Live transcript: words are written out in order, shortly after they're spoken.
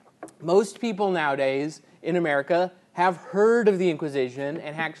most people nowadays in America have heard of the Inquisition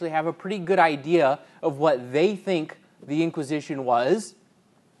and actually have a pretty good idea of what they think the Inquisition was.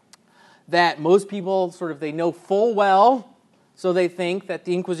 That most people they know full well, so they think that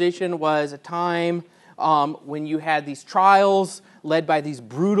the Inquisition was a time when you had these trials led by these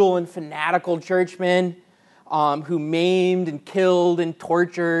brutal and fanatical churchmen who maimed and killed and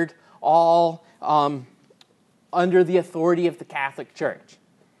tortured all under the authority of the Catholic Church.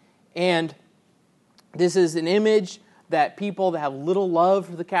 And this is an image that people that have little love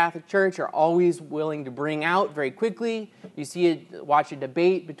for the Catholic Church are always willing to bring out very quickly. You see it, watch a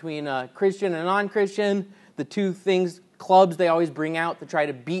debate between a Christian and a non-Christian. The two clubs they always bring out to try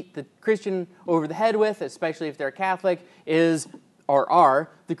to beat the Christian over the head with, especially if they're Catholic, are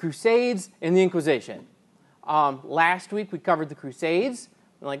the Crusades and the Inquisition. Last week we covered the Crusades.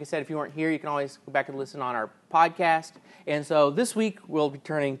 And like I said, if you weren't here, you can always go back and listen on our podcast. And so this week we'll be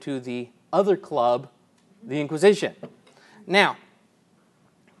turning to the other club, the Inquisition. Now,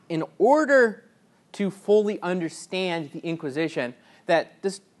 in order to fully understand the Inquisition,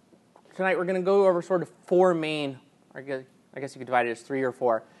 tonight we're going to go over sort of four main, I guess you could divide it as 3 or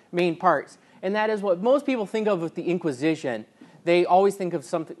 4 main parts. And that is what most people think of with the Inquisition. They always think of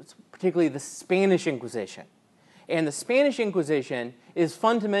something, particularly the Spanish Inquisition. And the Spanish Inquisition is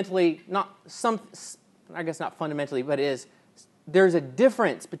fundamentally, not fundamentally, but there's a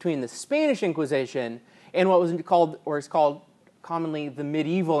difference between the Spanish Inquisition and what was called, or is called commonly, the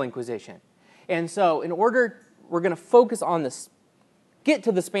Medieval Inquisition. And so we're going to focus on get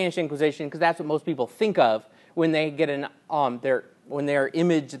to the Spanish Inquisition, because that's what most people think of when they get their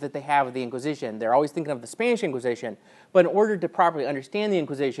image that they have of the Inquisition. They're always thinking of the Spanish Inquisition. But in order to properly understand the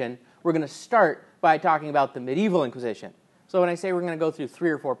Inquisition, we're going to start by talking about the Medieval Inquisition. So when I say we're going to go through 3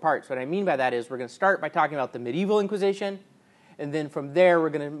 or 4 parts, what I mean by that is we're going to start by talking about the Medieval Inquisition, and then from there we're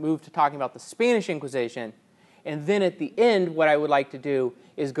going to move to talking about the Spanish Inquisition, and then at the end what I would like to do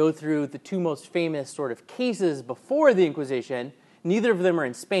is go through the 2 most famous sort of cases before the Inquisition. Neither of them are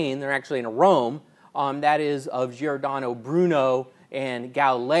in Spain, they're actually in Rome. That is of Giordano Bruno and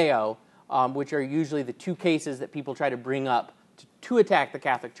Galileo, which are usually the 2 cases that people try to bring up to attack the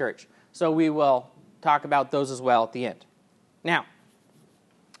Catholic Church. So we will talk about those as well at the end. Now,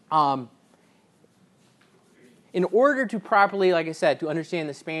 in order to properly, like I said, to understand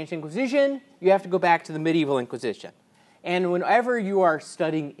the Spanish Inquisition, you have to go back to the Medieval Inquisition. And whenever you are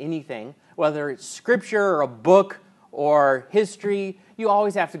studying anything, whether it's scripture or a book or history, you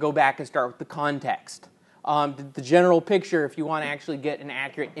always have to go back and start with the context, the general picture, if you want to actually get an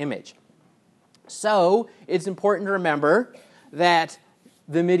accurate image. So it's important to remember that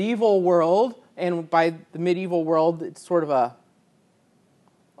the medieval world, and by the medieval world, it's sort of a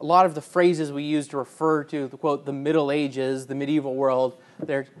lot of the phrases we use to refer to, quote, the Middle Ages, the medieval world,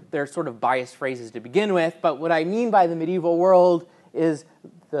 they're sort of biased phrases to begin with. But what I mean by the medieval world is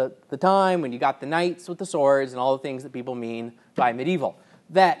the time when you got the knights with the swords and all the things that people mean by medieval.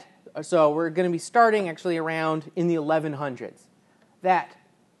 So we're going to be starting actually around in the 1100s. That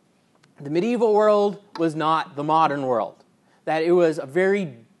the medieval world was not the modern world. That it was a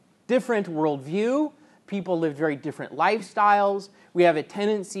very different worldview. People lived very different lifestyles. We have a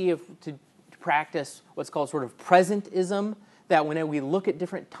tendency to practice what's called sort of presentism, that when we look at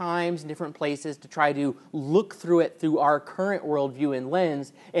different times and different places to try to look through it through our current worldview and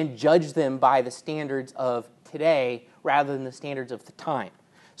lens and judge them by the standards of today rather than the standards of the time.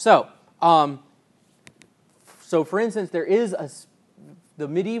 So for instance, the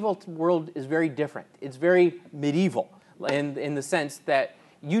medieval world is very different. It's very medieval in the sense that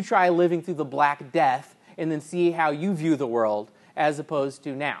you try living through the Black Death and then see how you view the world as opposed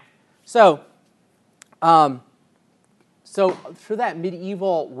to now. So for that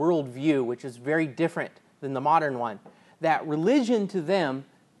medieval worldview, which is very different than the modern one, that religion to them,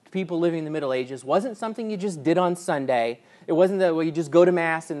 people living in the Middle Ages, wasn't something you just did on Sunday. It wasn't that you just go to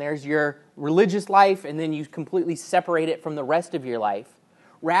Mass and there's your religious life and then you completely separate it from the rest of your life.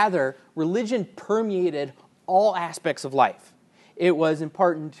 Rather, religion permeated all aspects of life. It was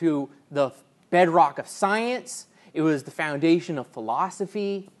important to the bedrock of science. It was the foundation of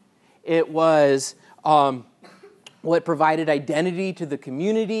philosophy. It was what provided identity to the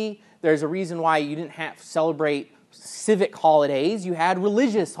community. There's a reason why you didn't have to celebrate civic holidays. You had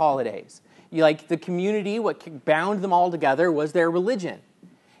religious holidays. The community, what bound them all together was their religion.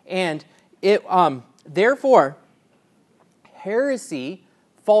 And therefore, heresy,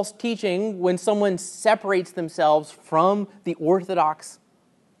 false teaching, when someone separates themselves from the Orthodox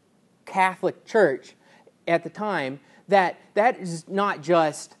Catholic Church at the time, that is not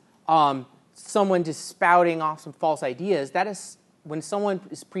just someone just spouting off some false ideas. That is when someone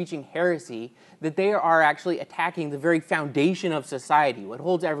is preaching heresy, that they are actually attacking the very foundation of society, what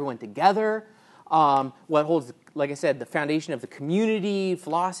holds everyone together, what holds, like I said, the foundation of the community,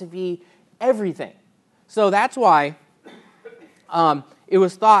 philosophy, everything. So that's why it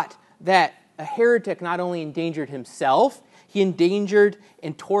was thought that a heretic not only endangered himself, he endangered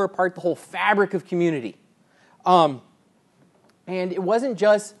and tore apart the whole fabric of community. And it wasn't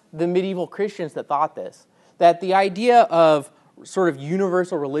just the medieval Christians that thought this, that the idea of sort of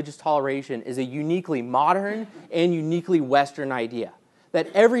universal religious toleration is a uniquely modern and uniquely Western idea. That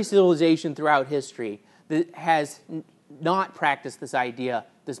every civilization throughout history that has not practiced this idea,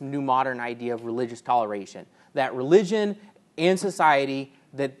 this new modern idea of religious toleration. That religion and society,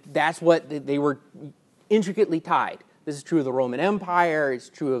 that's what they were intricately tied. This is true of the Roman Empire, it's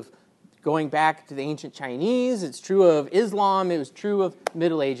true of going back to the ancient Chinese, it's true of Islam, it was true of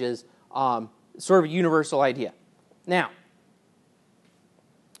Middle Ages, sort of a universal idea. Now,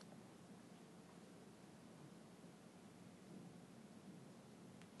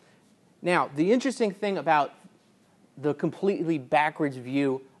 the interesting thing about the completely backwards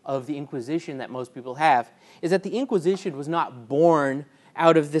view of the Inquisition that most people have is that the Inquisition was not born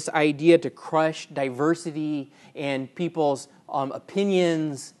out of this idea to crush diversity and people's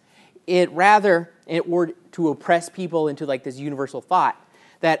opinions. Or to oppress people into like this universal thought.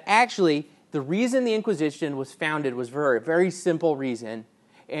 That actually, the reason the Inquisition was founded was for a very simple reason,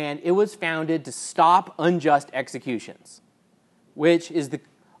 and it was founded to stop unjust executions, which is the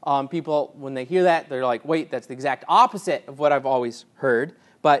people, when they hear that, they're like, wait, that's the exact opposite of what I've always heard.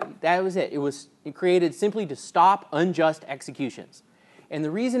 But that was it. It was created simply to stop unjust executions. And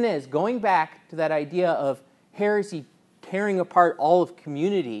the reason is, going back to that idea of heresy tearing apart all of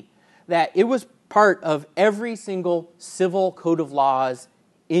community, that it was part of every single civil code of laws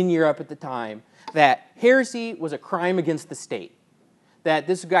in Europe at the time, that heresy was a crime against the state. That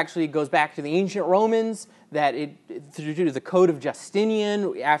this actually goes back to the ancient Romans, that due to the Code of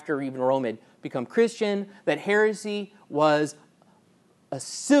Justinian, after even Rome had become Christian, that heresy was a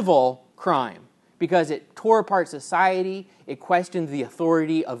civil crime because it tore apart society, it questioned the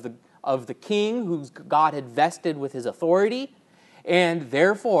authority of the king, who God had vested with his authority, and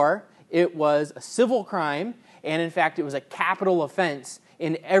therefore it was a civil crime, and in fact it was a capital offense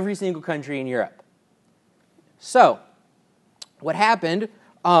in every single country in Europe. So, what happened,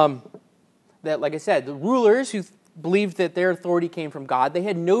 that, like I said, the rulers who believed that their authority came from God, they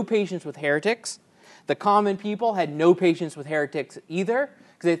had no patience with heretics. The common people had no patience with heretics either,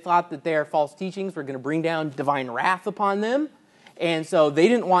 because they thought that their false teachings were going to bring down divine wrath upon them. And so they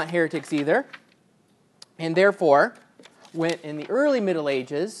didn't want heretics either. And therefore, when in the early Middle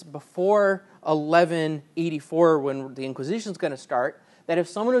Ages, before 1184, when the Inquisition is going to start, that if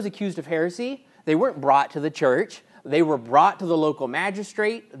someone was accused of heresy, they weren't brought to the church. They were brought to the local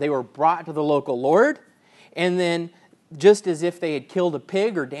magistrate. They were brought to the local lord. And then, just as if they had killed a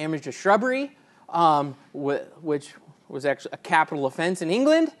pig or damaged a shrubbery, which was actually a capital offense in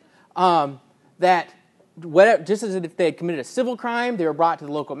England, just as if they had committed a civil crime, they were brought to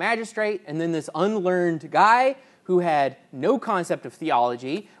the local magistrate, and then this unlearned guy who had no concept of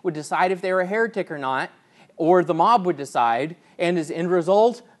theology would decide if they were a heretic or not, or the mob would decide, and as end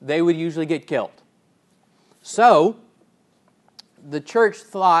result, they would usually get killed. So, the church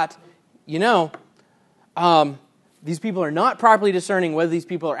thought, these people are not properly discerning whether these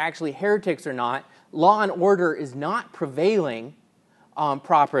people are actually heretics or not. Law and order is not prevailing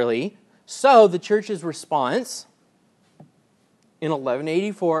properly. So, the church's response in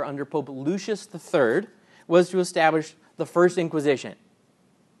 1184 under Pope Lucius III was to establish the First Inquisition.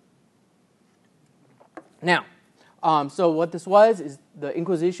 Now, so what this was is the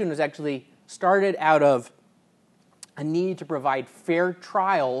Inquisition was actually started out of a need to provide fair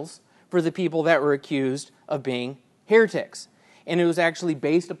trials for the people that were accused of being heretics. And it was actually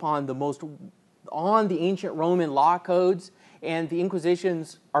based upon the ancient Roman law codes, and the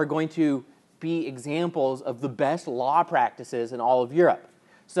Inquisitions are going to be examples of the best law practices in all of Europe.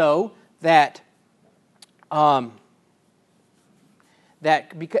 So and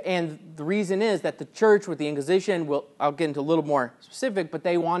the reason is that the church with the Inquisition, I'll get into a little more specific, but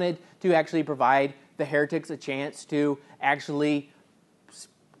they wanted to actually provide the heretics a chance to actually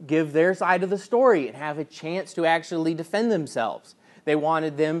give their side of the story and have a chance to actually defend themselves. They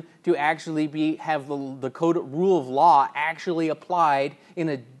wanted them to actually have the rule of law actually applied in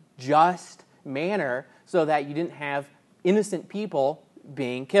a just manner so that you didn't have innocent people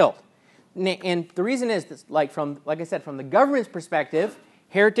being killed. And the reason is, this, like I said, from the government's perspective,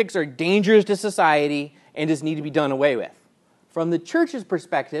 heretics are dangerous to society and just need to be done away with. From the church's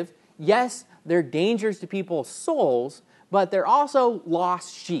perspective, yes, they're dangerous to people's souls, but they're also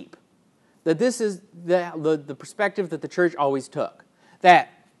lost sheep. That this is the perspective that the church always took. That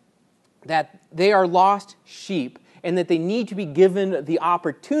they are lost sheep and that they need to be given the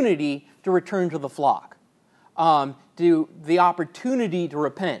opportunity to return to the flock. The opportunity to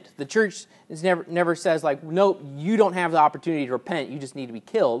repent. The church never says like, nope, you don't have the opportunity to repent, you just need to be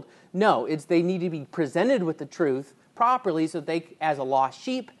killed. No, they need to be presented with the truth properly so that they, as a lost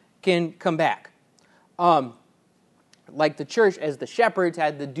sheep, can come back. Like the church, as the shepherds,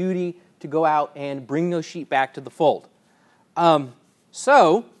 had the duty to go out and bring those sheep back to the fold. Because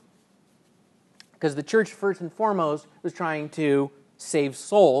the church, first and foremost, was trying to save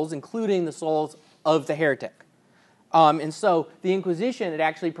souls, including the souls of the heretic. And so the Inquisition had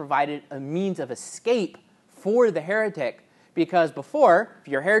actually provided a means of escape for the heretic, because before, if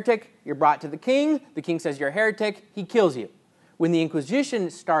you're a heretic, you're brought to the king says you're a heretic, he kills you. When the Inquisition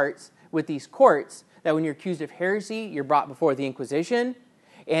starts with these courts, that when you're accused of heresy, you're brought before the Inquisition,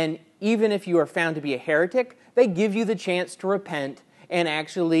 and even if you are found to be a heretic, they give you the chance to repent and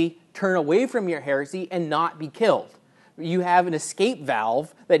actually turn away from your heresy and not be killed. You have an escape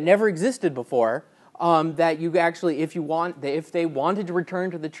valve that never existed before, that you actually, if they wanted to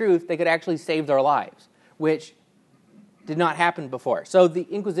return to the truth, they could actually save their lives, which did not happen before. So the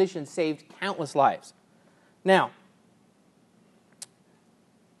Inquisition saved countless lives. Now,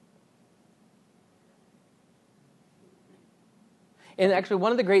 and actually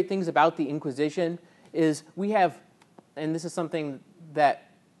one of the great things about the Inquisition is we have, and this is something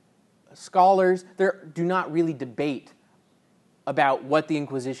that scholars do not really debate about what the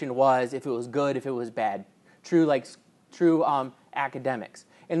Inquisition was, if it was good, if it was bad. True academics.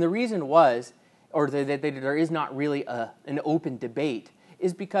 And the reason was, or that there is not really an open debate,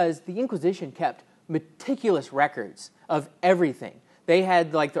 is because the Inquisition kept meticulous records of everything. They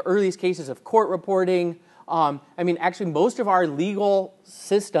had like the earliest cases of court reporting. Actually, most of our legal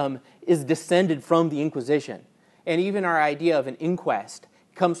system is descended from the Inquisition. And even our idea of an inquest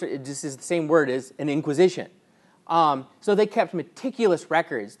it just is the same word as an inquisition. So they kept meticulous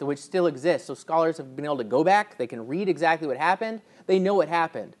records, which still exist. So scholars have been able to go back. They can read exactly what happened. They know what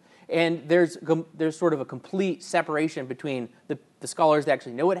happened. And there's sort of a complete separation between the scholars that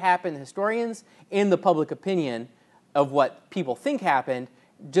actually know what happened, the historians, and the public opinion of what people think happened,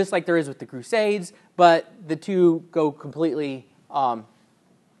 just like there is with the Crusades, but the two go completely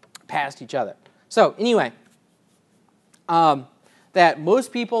past each other. So anyway, that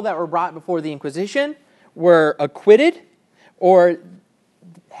most people that were brought before the Inquisition were acquitted or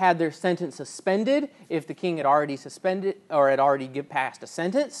had their sentence suspended if the king had already suspended or had already passed a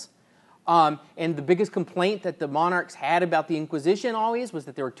sentence. And the biggest complaint that the monarchs had about the Inquisition always was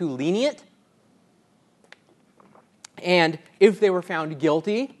that they were too lenient. And if they were found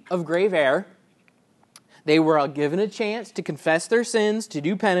guilty of grave error, they were given a chance to confess their sins, to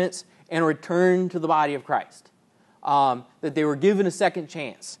do penance, and return to the body of Christ. That they were given a second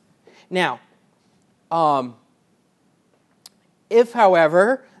chance. Now, if,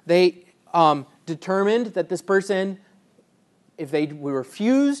 however, they determined that this person, if they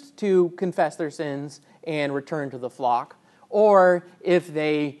refused to confess their sins and return to the flock, or if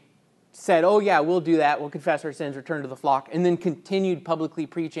they said, oh yeah, we'll do that, we'll confess our sins, return to the flock, and then continued publicly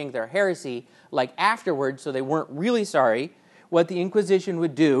preaching their heresy, like afterwards, so they weren't really sorry, what the Inquisition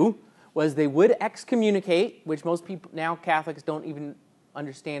would do was they would excommunicate, which most people, now Catholics don't even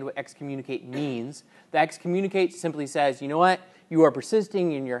understand what excommunicate means. The excommunicate simply says, you know what, you are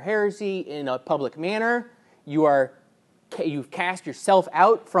persisting in your heresy in a public manner, you've cast yourself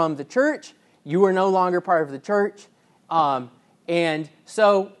out from the church, you are no longer part of the church, and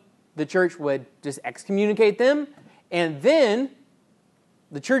so the church would just excommunicate them, and then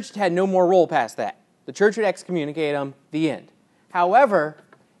the church had no more role past that. The church would excommunicate them, the end. However,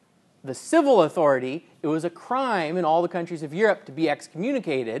 the civil authority, it was a crime in all the countries of Europe to be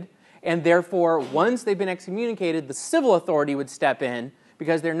excommunicated, and therefore, once they've been excommunicated, the civil authority would step in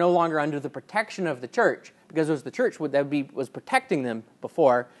because they're no longer under the protection of the church, because it was the church that was protecting them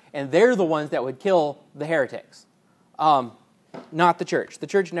before, and they're the ones that would kill the heretics. Not the church. The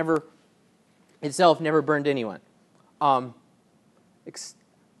church itself never burned anyone. I was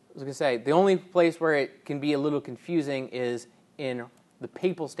going to say, the only place where it can be a little confusing is in the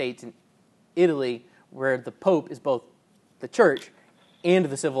papal states in Italy, where the Pope is both the church and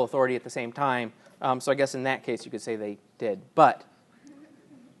the civil authority at the same time. So I guess in that case you could say they did. But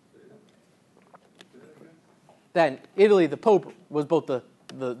then Italy, the Pope was both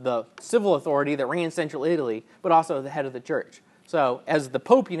the civil authority that ran central Italy, but also the head of the church. So as the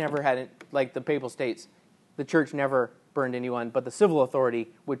Pope, you never had, like the papal states, the church never burned anyone, but the civil authority,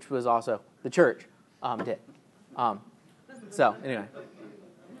 which was also the church, did. So, anyway.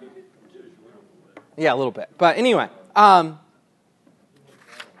 Yeah, a little bit. But anyway.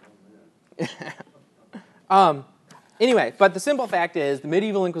 Anyway, but the simple fact is the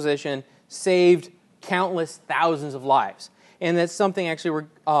medieval Inquisition saved countless thousands of lives. And that's something actually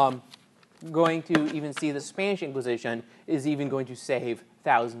we're going to even see the Spanish Inquisition is even going to save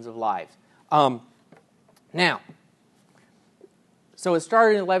thousands of lives. Now, so it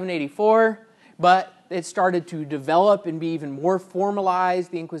started in 1184, but it started to develop and be even more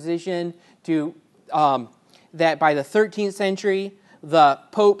formalized, the Inquisition, to that by the 13th century, the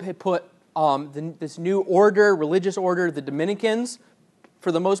Pope had put this new order, religious order, the Dominicans,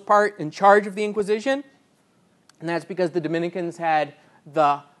 for the most part, in charge of the Inquisition. And that's because the Dominicans had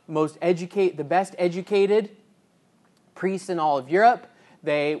the best educated priests in all of Europe.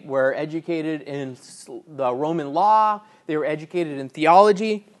 They were educated in the Roman law. They were educated in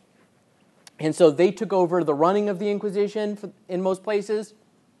theology. And so they took over the running of the Inquisition in most places.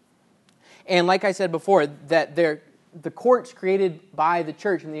 And like I said before, that the courts created by the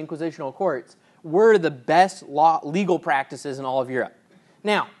church and the inquisitional courts were the best legal practices in all of Europe.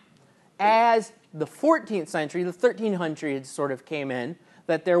 Now, as the 14th century, the 1300s sort of came in,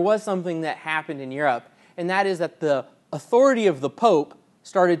 that there was something that happened in Europe, and that is that the authority of the Pope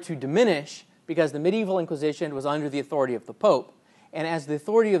started to diminish because the medieval Inquisition was under the authority of the Pope. And as the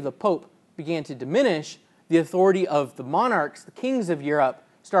authority of the Pope began to diminish, the authority of the monarchs, the kings of Europe,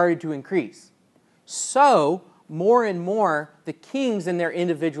 started to increase. So, more and more, the kings in their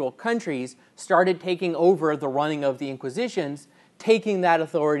individual countries started taking over the running of the Inquisitions, taking that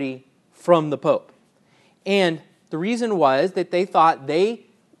authority from the Pope. And the reason was that they thought they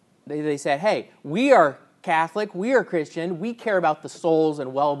said, hey, we are Catholic, we are Christian, we care about the souls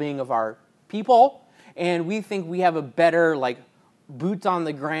and well-being of our people, and we think we have a better, boots on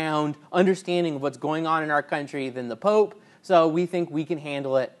the ground understanding of what's going on in our country than the Pope, so we think we can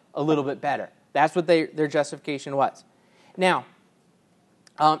handle it a little bit better. That's what their justification was. Now,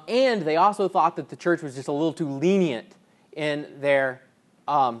 and they also thought that the church was just a little too lenient in their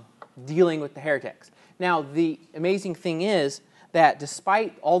dealing with the heretics. Now, the amazing thing is that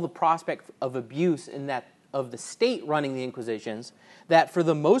despite all the prospect of abuse of the state running the Inquisitions, that for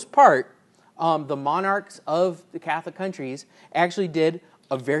the most part, the monarchs of the Catholic countries actually did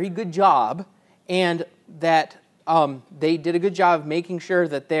a very good job, and that they did a good job of making sure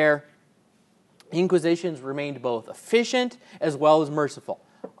that their Inquisitions remained both efficient as well as merciful.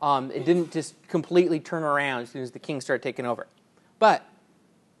 It didn't just completely turn around as soon as the king started taking over. But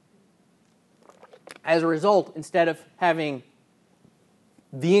as a result, instead of having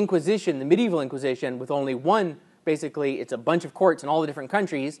the Inquisition, the medieval Inquisition, with only one, basically it's a bunch of courts in all the different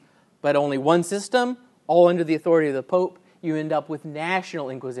countries, but only one system, all under the authority of the Pope, you end up with national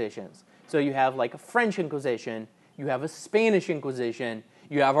Inquisitions. So you have a French Inquisition, you have a Spanish Inquisition,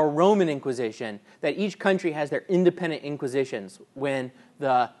 you have a Roman Inquisition, that each country has their independent inquisitions when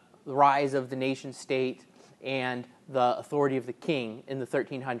the rise of the nation state and the authority of the king in the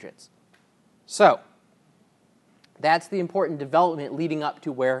 1300s. So, that's the important development leading up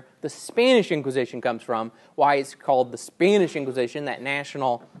to where the Spanish Inquisition comes from, why it's called the Spanish Inquisition, that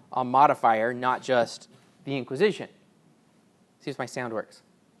national modifier, not just the Inquisition. See if my sound works.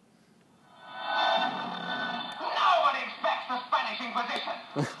 Nobody expects the Spanish Inquisition.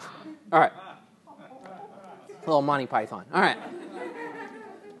 All right. A little Monty Python. All right.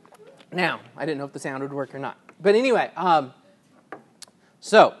 Now, I didn't know if the sound would work or not. But anyway,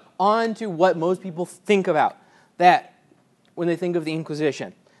 so on to what most people think about that when they think of the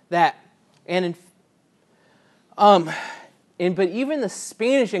Inquisition. But even the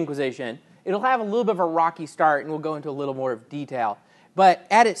Spanish Inquisition, it'll have a little bit of a rocky start, and we'll go into a little more of detail. But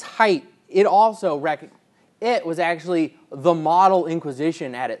at its height, it was actually the model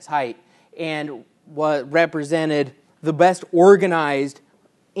Inquisition at its height, and what represented the best organized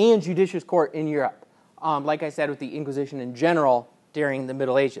and judicious court in Europe. Like I said, with the Inquisition in general during the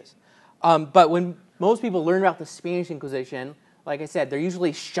Middle Ages. But when most people learn about the Spanish Inquisition, like I said, they're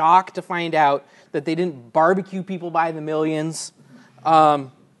usually shocked to find out that they didn't barbecue people by the millions. And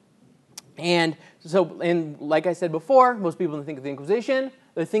like I said before, most people don't think of the Inquisition,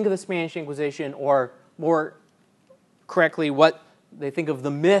 they think of the Spanish Inquisition, or more correctly, what they think of the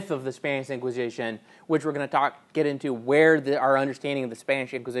myth of the Spanish Inquisition, which we're going to get into where our understanding of the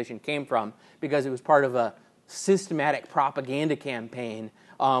Spanish Inquisition came from, because it was part of a systematic propaganda campaign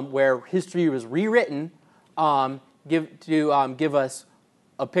where history was rewritten to give us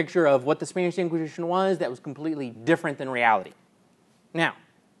a picture of what the Spanish Inquisition was that was completely different than reality. Now,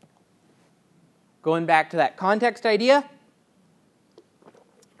 going back to that context idea,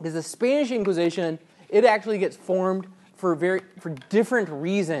 because the Spanish Inquisition, it actually gets formed for different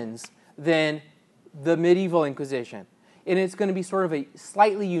reasons than the medieval Inquisition. And it's going to be sort of a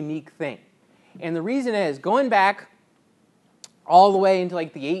slightly unique thing. And the reason is, going back all the way into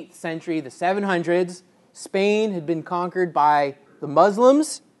like the 8th century, the 700s, Spain had been conquered by the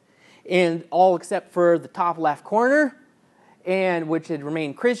Muslims, and all except for the top left corner, and which had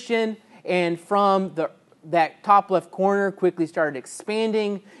remained Christian. And from that top left corner quickly started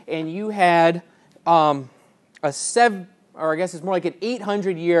expanding, and you had or I guess it's more like an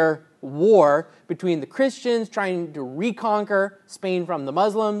 800-year war between the Christians trying to reconquer Spain from the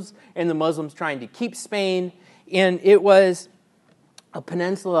Muslims, and the Muslims trying to keep Spain. And it was a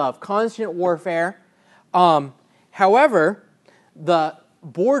peninsula of constant warfare. However, the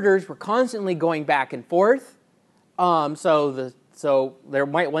borders were constantly going back and forth. So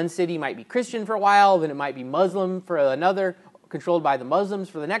one city might be Christian for a while, then it might be Muslim for another, controlled by the Muslims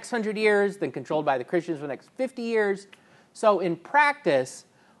for the next 100 years, then controlled by the Christians for the next 50 years. So in practice,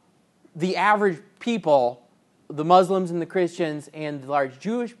 the average people, the Muslims and the Christians and the large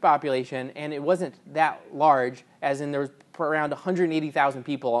Jewish population, and it wasn't that large, as in there was around 180,000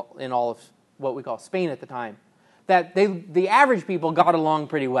 people in all of what we call Spain at the time, that the average people got along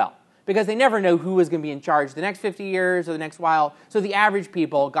pretty well, because they never know who was going to be in charge the next 50 years or the next while. So the average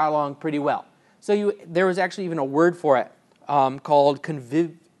people got along pretty well. So there was actually even a word for it called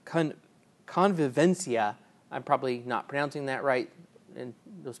convivencia. I'm probably not pronouncing that right, and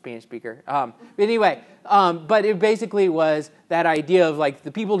no Spanish speaker. But anyway, but it basically was that idea of like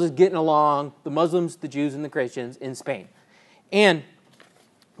the people just getting along, the Muslims, the Jews, and the Christians in Spain, and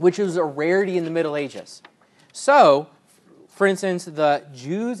which was a rarity in the Middle Ages. So, for instance, the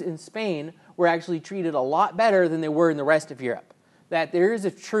Jews in Spain were actually treated a lot better than they were in the rest of Europe. That there is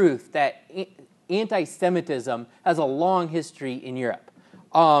a truth that anti-Semitism has a long history in Europe.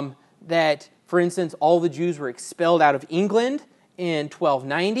 That, for instance, all the Jews were expelled out of England in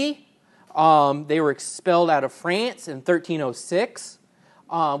 1290. They were expelled out of France in 1306.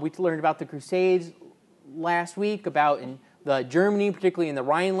 We learned about the Crusades last week, about in Germany, particularly in the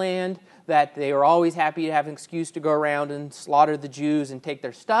Rhineland, that they were always happy to have an excuse to go around and slaughter the Jews and take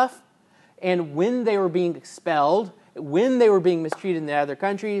their stuff. And when they were being expelled, when they were being mistreated in the other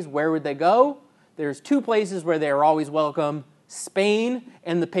countries, where would they go? There's two places where they were always welcome: Spain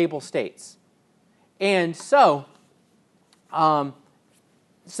and the Papal States. And so the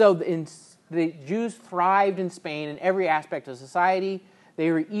Jews thrived in Spain in every aspect of society.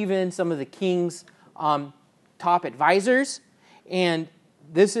 They were even some of the king's top advisors. And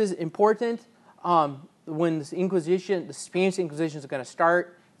this is important. When the Spanish Inquisition is going to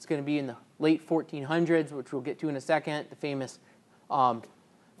start, it's going to be in the late 1400s, which we'll get to in a second. The famous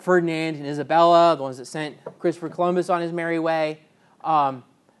Ferdinand and Isabella, the ones that sent Christopher Columbus on his merry way, that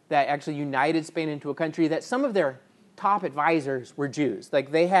actually united Spain into a country that some of their top advisors were Jews.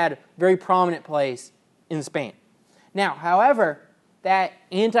 Like, they had a very prominent place in Spain. Now, however, that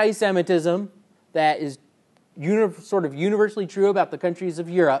anti-Semitism that is sort of universally true about the countries of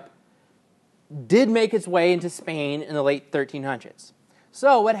Europe did make its way into Spain in the late 1300s.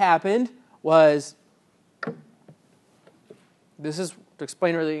 So what happened was, this is to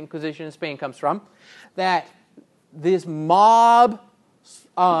explain where the Inquisition in Spain comes from, that this mob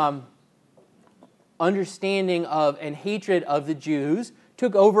understanding of and hatred of the Jews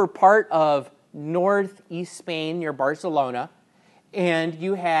took over part of northeast Spain near Barcelona, and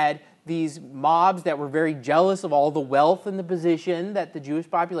you had these mobs that were very jealous of all the wealth and the position that the Jewish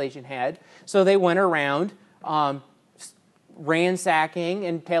population had. So they went around ransacking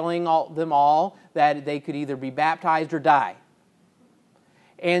and telling them all that they could either be baptized or die.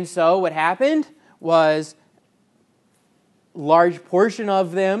 And so what happened was a large portion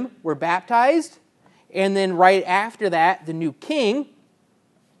of them were baptized, and then right after that, the new king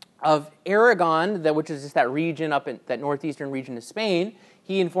of Aragon, which is just that region up in that northeastern region of Spain,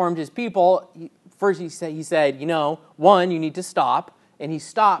 he informed his people. First, he said, one, you need to stop, and he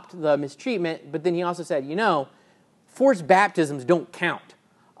stopped the mistreatment. But then he also said, forced baptisms don't count.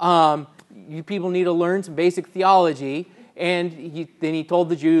 You people need to learn some basic theology. And then he told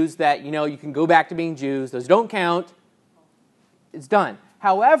the Jews that you can go back to being Jews. Those don't count. It's done.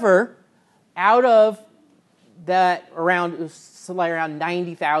 However, out of that, around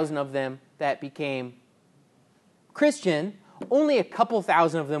 90,000 of them that became Christian, only a couple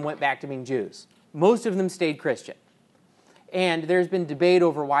thousand of them went back to being Jews. Most of them stayed Christian. And there's been debate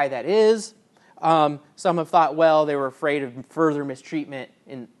over why that is. Some have thought, well, they were afraid of further mistreatment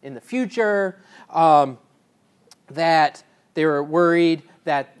in the future, that they were worried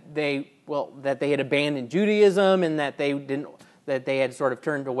that they had abandoned Judaism, and that that they had sort of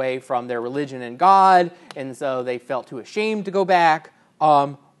turned away from their religion and God, and so they felt too ashamed to go back.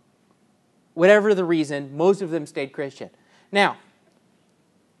 Whatever the reason, most of them stayed Christian. Now,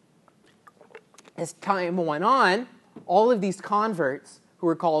 as time went on, all of these converts, who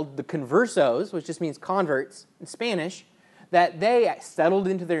were called the conversos, which just means converts in Spanish, that they settled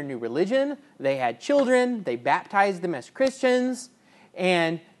into their new religion, they had children, they baptized them as Christians,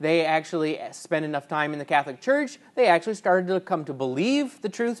 and they actually spent enough time in the Catholic Church, they actually started to come to believe the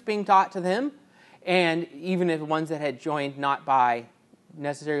truths being taught to them, and even if ones that had joined not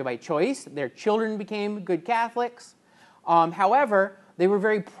necessarily by choice, their children became good Catholics. However, they were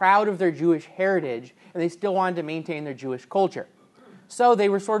very proud of their Jewish heritage, and they still wanted to maintain their Jewish culture. So they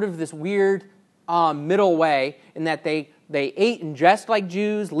were sort of this weird middle way in that they ate and dressed like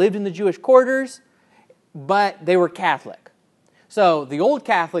Jews, lived in the Jewish quarters, but they were Catholic. So the old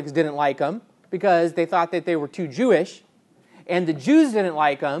Catholics didn't like them because they thought that they were too Jewish, and the Jews didn't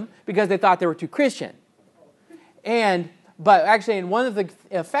like them because they thought they were too Christian. But actually, and one of the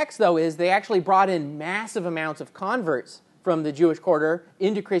effects, though, is they actually brought in massive amounts of converts from the Jewish quarter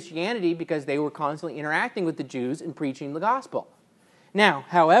into Christianity because they were constantly interacting with the Jews and preaching the gospel. Now,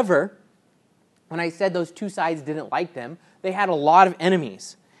 however, when I said those two sides didn't like them, they had a lot of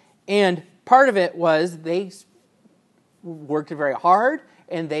enemies. And part of it was they worked very hard,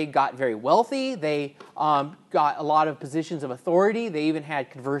 and they got very wealthy. They got a lot of positions of authority. They even had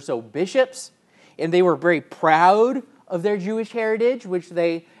converso bishops, and they were very proud of their Jewish heritage, which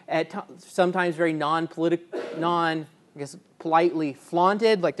they sometimes very politely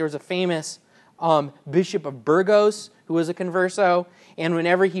flaunted. Like there was a famous Bishop of Burgos who was a converso, and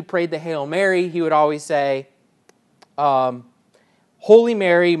whenever he prayed the Hail Mary, he would always say, "Holy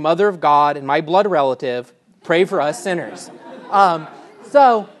Mary, Mother of God and my blood relative, pray for us sinners."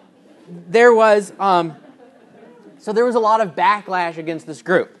 So there was a lot of backlash against this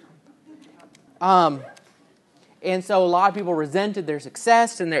group. And so a lot of people resented their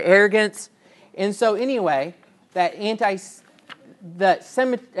success and their arrogance. And so anyway, I guess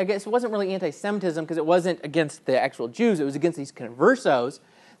it wasn't really anti-Semitism because it wasn't against the actual Jews. It was against these conversos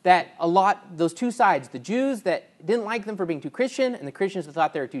that those two sides, the Jews that didn't like them for being too Christian and the Christians that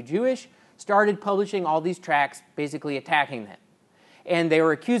thought they were too Jewish, started publishing all these tracts basically attacking them. And they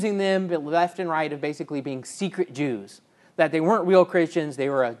were accusing them left and right of basically being secret Jews, that they weren't real Christians, they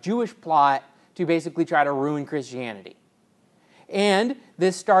were a Jewish plot to basically try to ruin Christianity. And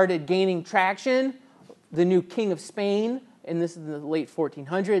this started gaining traction. The new king of Spain, and this is in the late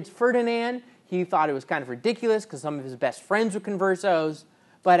 1400s, Ferdinand, he thought it was kind of ridiculous because some of his best friends were conversos.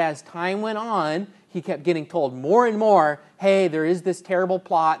 But as time went on, he kept getting told more and more, hey, there is this terrible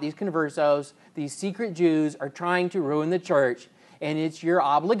plot, these conversos, these secret Jews are trying to ruin the church, and it's your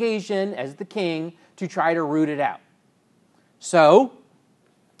obligation as the king to try to root it out. So,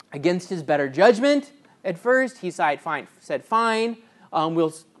 against his better judgment, at first, he said, fine,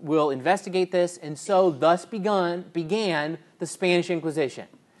 we'll investigate this, and so thus began the Spanish Inquisition.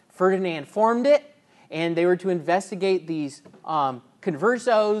 Ferdinand formed it, and they were to investigate these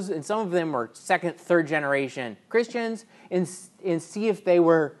conversos, and some of them were second, third generation Christians, and see if they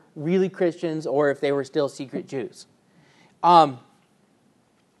were really Christians or if they were still secret Jews. Now,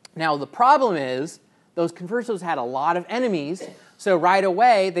 the problem is, those conversos had a lot of enemies, so right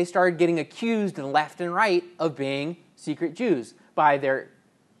away, they started getting accused left and right of being secret Jews by their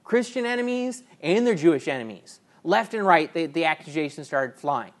Christian enemies and their Jewish enemies. Left and right, the accusations started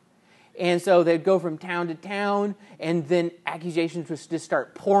flying. And so they'd go from town to town, and then accusations would just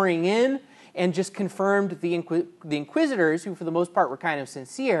start pouring in and just confirmed the inquisitors, who for the most part were kind of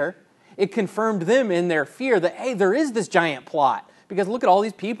sincere, it confirmed them in their fear that, hey, there is this giant plot. Because look at all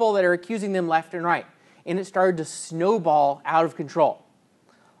these people that are accusing them left and right. And it started to snowball out of control.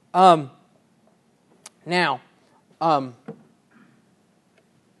 So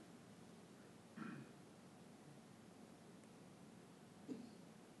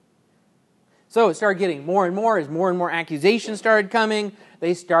it started getting more and more as more and more accusations started coming.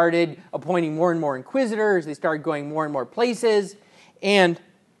 They started appointing more and more inquisitors. They started going more and more places. And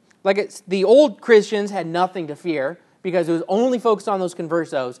the old Christians had nothing to fear because it was only focused on those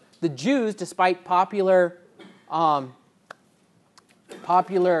conversos. The Jews, despite popular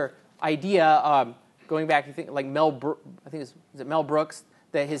idea, going back, you think like Mel Brooks,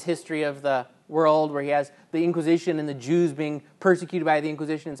 that his history of the world, where he has the Inquisition and the Jews being persecuted by the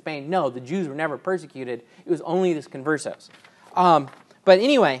Inquisition in Spain. No, the Jews were never persecuted. It was only the conversos. But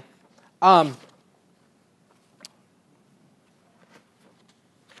anyway,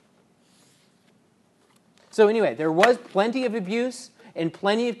 there was plenty of abuse and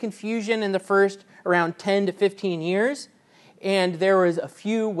plenty of confusion in the first around 10 to 15 years. and there was a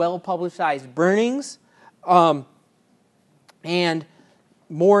few well-publicized burnings, and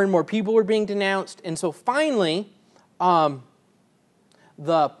more people were being denounced. And so finally, the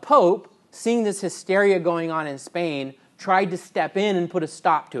Pope, seeing this hysteria going on in Spain, tried to step in and put a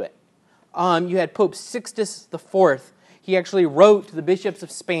stop to it. You had Pope Sixtus IV. He actually wrote to the bishops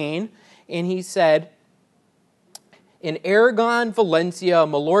of Spain, and he said, "In Aragon, Valencia,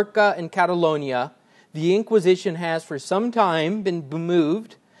 Mallorca, and Catalonia, the Inquisition has for some time been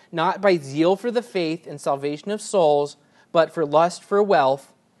moved, not by zeal for the faith and salvation of souls, but for lust for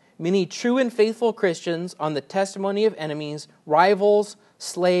wealth. Many true and faithful Christians, on the testimony of enemies, rivals,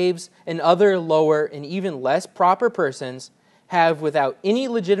 slaves, and other lower and even less proper persons, have, without any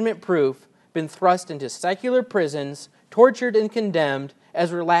legitimate proof, been thrust into secular prisons, tortured and condemned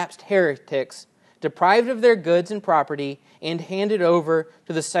as relapsed heretics, deprived of their goods and property, and handed over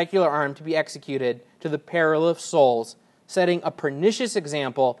to the secular arm to be executed to the peril of souls, setting a pernicious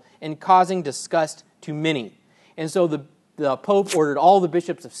example and causing disgust to many." And so the Pope ordered all the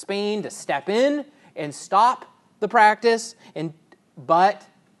bishops of Spain to step in and stop the practice, but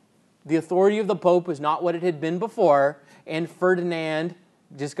the authority of the Pope was not what it had been before, and Ferdinand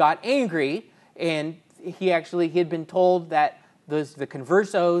just got angry, and he had been told that the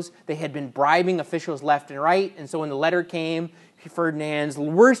conversos, they had been bribing officials left and right, and so when the letter came, Ferdinand's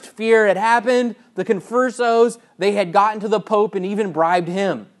worst fear had happened. The conversos, they had gotten to the Pope and even bribed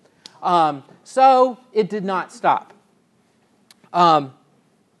him. So it did not stop. But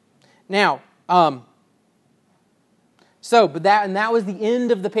that was the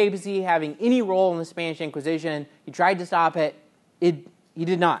end of the papacy having any role in the Spanish Inquisition. He tried to stop it. He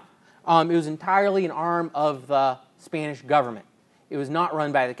did not. It was entirely an arm of the Spanish government. It was not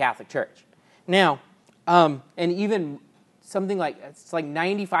run by the Catholic Church. Now, and even something like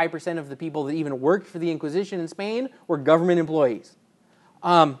 95% of the people that even worked for the Inquisition in Spain were government employees.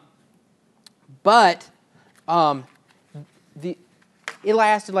 It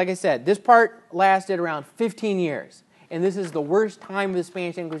lasted, like I said, this part lasted around 15 years. And this is the worst time of the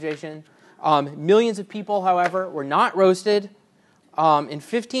Spanish Inquisition. Millions of people, however, were not roasted. In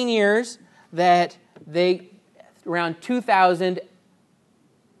 15 years, around 2,000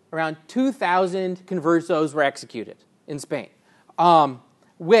 conversos were executed in Spain,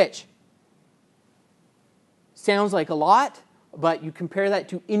 which sounds like a lot, but you compare that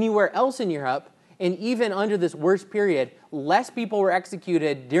to anywhere else in Europe, and even under this worst period, less people were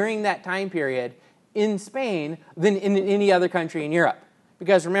executed during that time period in Spain than in any other country in Europe.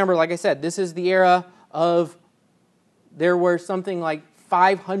 Because remember, like I said, this is the era of, there were something like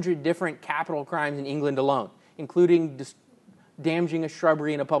 500 different capital crimes in England alone, including damaging a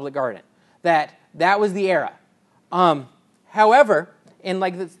shrubbery in a public garden. That was the era. However, and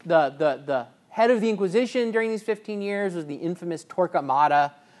like the head of the Inquisition during these 15 years was the infamous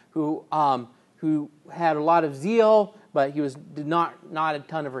Torquemada, who had a lot of zeal, but he did not a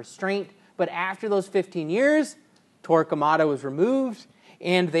ton of restraint. But after those 15 years, Torquemada was removed,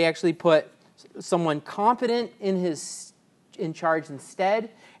 and they actually put someone competent in charge instead,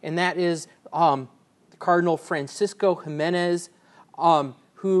 and that is Cardinal Francisco Jimenez,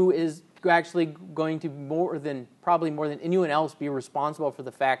 who is actually going to probably more than anyone else be responsible for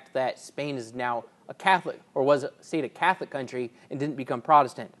the fact that Spain is now a Catholic, or was a Catholic country, and didn't become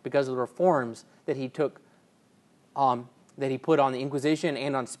Protestant because of the reforms that he took, that he put on the Inquisition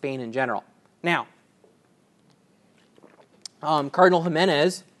and on Spain in general. Now, Cardinal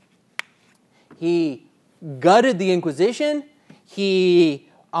Jimenez, he gutted the Inquisition.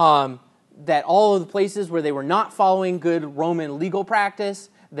 That all of the places where they were not following good Roman legal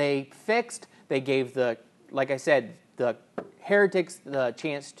practice, they fixed. They gave the heretics the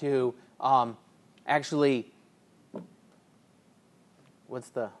chance to actually, what's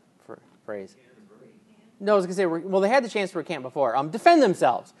the phrase? No, I was going to say, well, they had the chance to recant before. Defend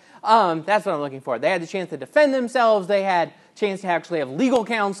themselves. That's what I'm looking for. They had the chance to defend themselves. They had a chance to actually have legal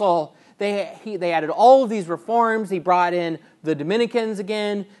counsel. They added all of these reforms. He brought in the Dominicans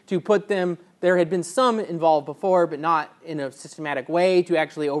again to put them. There had been some involved before, but not in a systematic way to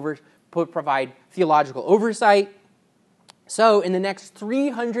actually provide theological oversight. So in the next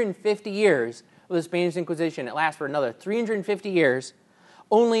 350 years of the Spanish Inquisition, it lasts for another 350 years,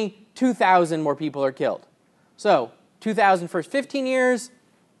 only 2,000 more people are killed. So 2,000 first 15 years,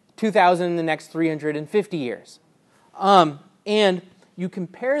 2,000 in the next 350 years. And you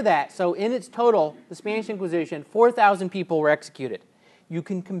compare that, so in its total, the Spanish Inquisition, 4,000 people were executed. You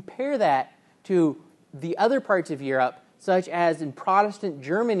can compare that to the other parts of Europe, such as in Protestant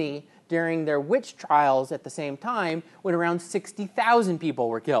Germany during their witch trials at the same time, when around 60,000 people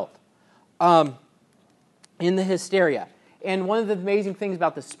were killed in the hysteria. And one of the amazing things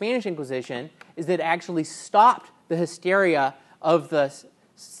about the Spanish Inquisition is that it actually stopped the hysteria of the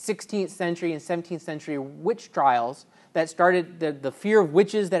 16th century and 17th century witch trials that started the fear of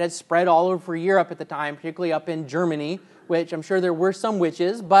witches that had spread all over Europe at the time, particularly up in Germany, which I'm sure there were some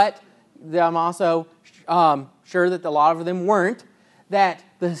witches, but I'm also sure that a lot of them weren't, that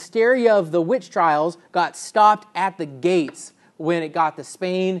the hysteria of the witch trials got stopped at the gates when it got to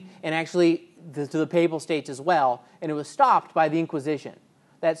Spain and actually to the Papal States as well, and it was stopped by the Inquisition.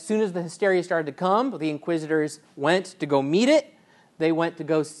 That as soon as the hysteria started to come, the inquisitors went to go meet it, they went to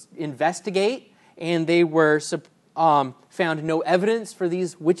go investigate, and they were found no evidence for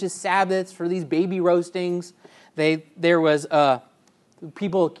these witches' Sabbaths, for these baby roastings. There was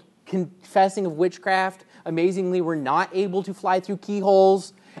people confessing of witchcraft, amazingly were not able to fly through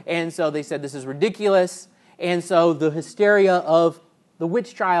keyholes, and so they said this is ridiculous, and so the hysteria of the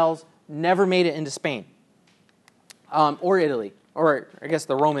witch trials never made it into Spain or Italy, or I guess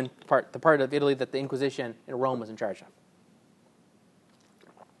the Roman part, the part of Italy that the Inquisition in Rome was in charge of.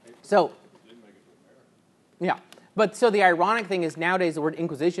 So, yeah. But so the ironic thing is nowadays the word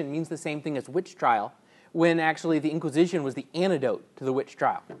Inquisition means the same thing as witch trial, when actually the Inquisition was the antidote to the witch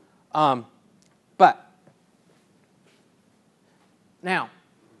trial. But now,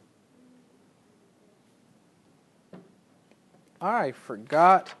 I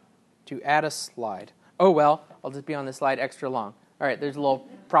forgot to add a slide. Oh well, I'll just be on this slide extra long. All right, there's a little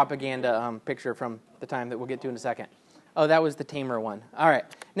propaganda picture from the time that we'll get to in a second. Oh, that was the tamer one. All right.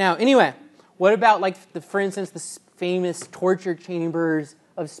 Now, anyway, what about, like, for instance, the famous torture chambers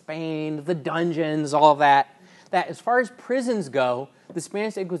of Spain, the dungeons, all of that? That as far as prisons go, the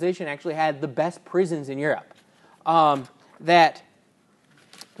Spanish Inquisition actually had the best prisons in Europe. That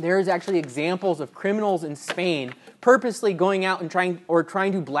there's actually examples of criminals in Spain purposely going out and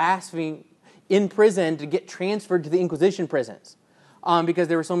trying to blaspheme in prison to get transferred to the Inquisition prisons, because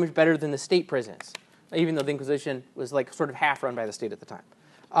they were so much better than the state prisons, even though the Inquisition was like sort of half run by the state at the time.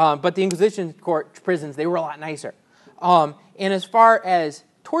 But the Inquisition court prisons, they were a lot nicer. And as far as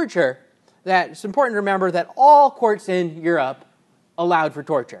torture, that it's important to remember that all courts in Europe allowed for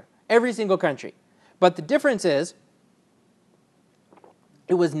torture, every single country. But the difference is,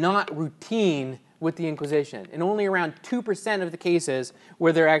 it was not routine with the Inquisition. In only around 2% of the cases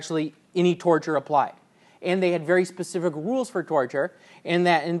were there actually any torture applied. And they had very specific rules for torture,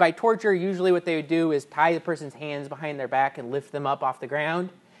 and by torture, usually what they would do is tie the person's hands behind their back and lift them up off the ground.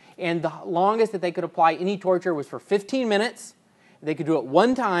 And the longest that they could apply any torture was for 15 minutes. They could do it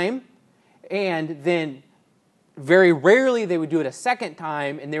one time, and then very rarely they would do it a second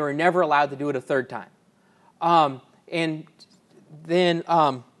time, and they were never allowed to do it a third time. But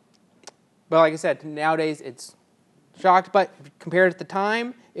like I said, nowadays it's shocked, but compared at the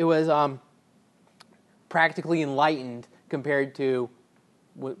time, it was practically enlightened compared to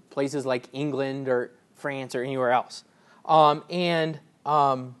places like England or France or anywhere else. Like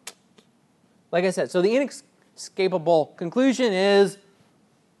I said, so the inescapable conclusion is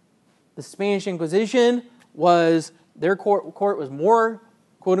the Spanish Inquisition was, their court was more,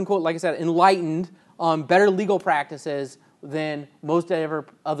 quote unquote, like I said, enlightened, better legal practices than most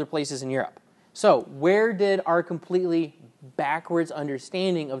other places in Europe. So where did our completely backwards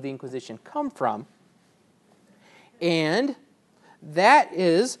understanding of the Inquisition come from? And that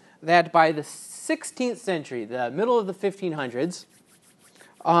is that by the 16th century, the middle of the 1500s,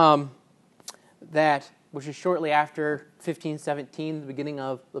 which is shortly after 1517, the beginning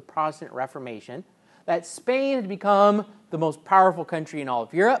of the Protestant Reformation, that Spain had become the most powerful country in all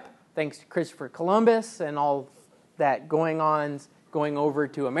of Europe, thanks to Christopher Columbus and all that going over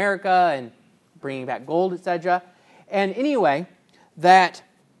to America and bringing back gold, etc. And anyway, that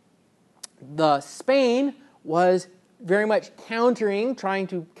the Spain was very much trying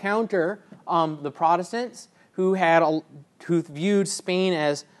to counter the Protestants who viewed Spain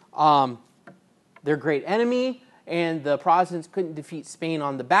as their great enemy, and the Protestants couldn't defeat Spain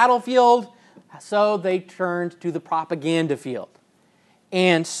on the battlefield, so they turned to the propaganda field.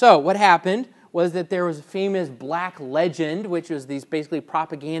 And so what happened was that there was a famous black legend, which was these basically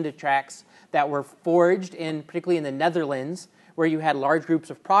propaganda tracts that were forged, particularly in the Netherlands, where you had large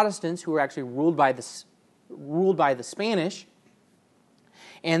groups of Protestants who were actually ruled by the Spanish,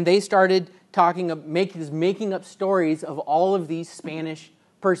 and they started making up stories of all of these Spanish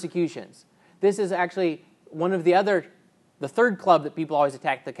persecutions. This is actually one of the third club that people always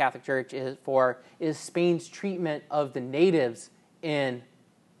attack the Catholic Church is Spain's treatment of the natives in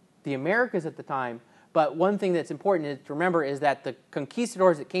the Americas at the time. But one thing that's important to remember is that the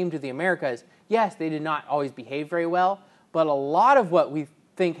conquistadors that came to the Americas, yes, they did not always behave very well, but a lot of what we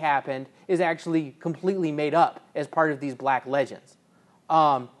think happened is actually completely made up as part of these black legends.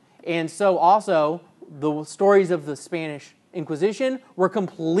 And so also, the stories of the Spanish Inquisition were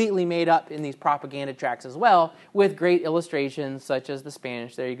completely made up in these propaganda tracts as well, with great illustrations such as the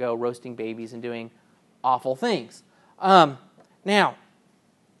Spanish, there you go, roasting babies and doing awful things. Now,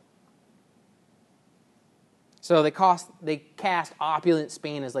 so they cast opulent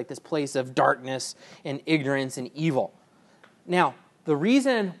Spain as like this place of darkness and ignorance and evil. Now,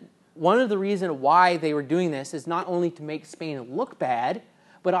 one of the reasons why they were doing this is not only to make Spain look bad,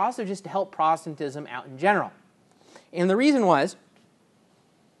 but also just to help Protestantism out in general. And the reason was,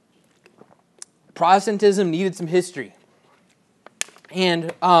 Protestantism needed some history.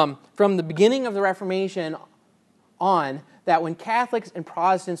 And from the beginning of the Reformation on, that when Catholics and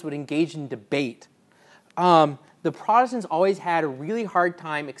Protestants would engage in debate, the Protestants always had a really hard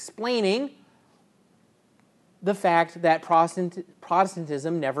time explaining the fact that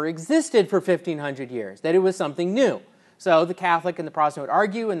Protestantism never existed for 1,500 years, that it was something new. So the Catholic and the Protestant would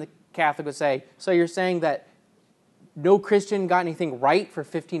argue, and the Catholic would say, so you're saying that no Christian got anything right for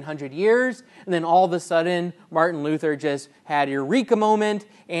 1,500 years, and then all of a sudden Martin Luther just had a eureka moment,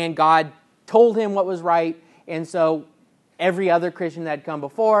 and God told him what was right, and so every other Christian that had come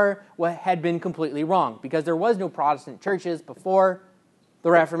before had been completely wrong, because there was no Protestant churches before the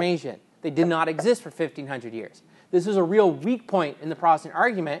Reformation. They did not exist for 1,500 years. This is a real weak point in the Protestant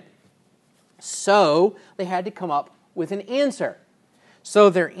argument, so they had to come up with an answer.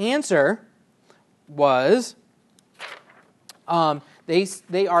 So their answer was,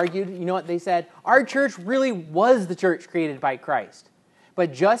 they argued, you know what, they said, our church really was the church created by Christ.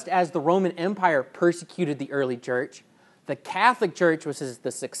 But just as the Roman Empire persecuted the early church, the Catholic Church, which is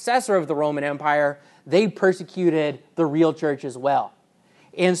the successor of the Roman Empire, they persecuted the real church as well.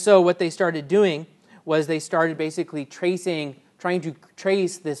 And so what they started doing was they started basically trying to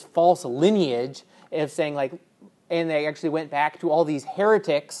trace this false lineage of saying like, and they actually went back to all these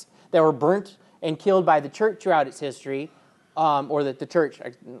heretics that were burnt and killed by the church throughout its history, or that the church,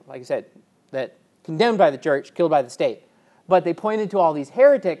 like I said, that condemned by the church, killed by the state. But they pointed to all these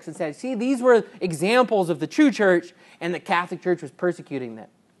heretics and said, see, these were examples of the true church, and the Catholic Church was persecuting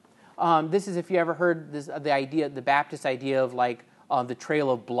them. This is, if you ever heard the Baptist idea of like the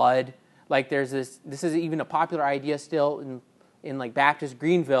trail of blood. Like this is even a popular idea still in like Baptist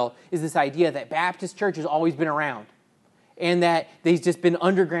Greenville, is this idea that Baptist church has always been around, and that they've just been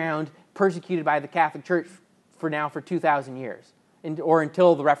underground, persecuted by the Catholic Church for 2,000 years, or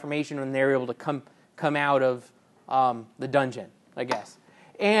until the Reformation, when they were able to come out of the dungeon, I guess.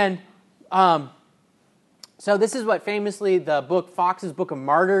 And so this is what famously the book Fox's Book of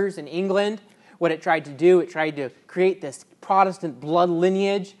Martyrs in England, what it tried to do. It tried to create this Protestant blood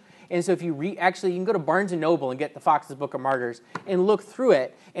lineage. And so if you you can go to Barnes & Noble and get the Fox's Book of Martyrs and look through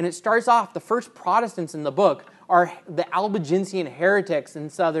it. And it starts off, the first Protestants in the book are the Albigensian heretics in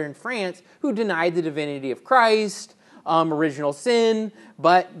southern France who denied the divinity of Christ, original sin,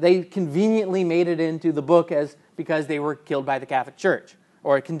 but they conveniently made it into the book because they were killed by the Catholic Church,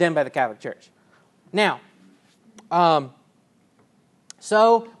 or condemned by the Catholic Church. Now,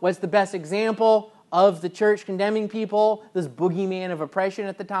 so what's the best example of the church condemning people? This boogeyman of oppression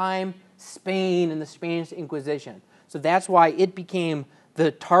at the time, Spain and the Spanish Inquisition. So that's why it became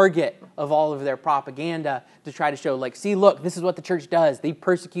the target of all of their propaganda, to try to show, like, see, look, this is what the church does. They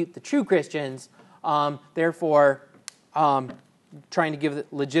persecute the true Christians, therefore trying to give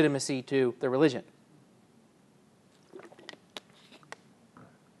legitimacy to the religion.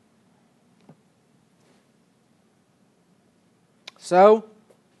 So,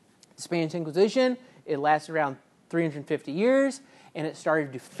 the Spanish Inquisition, it lasted around 350 years, and it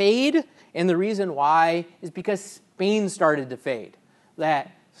started to fade. And the reason why is because Spain started to fade.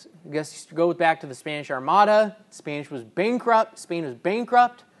 That, I guess, to go back to the Spanish Armada, Spain was bankrupt,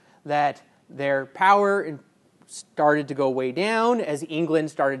 that their power started to go way down as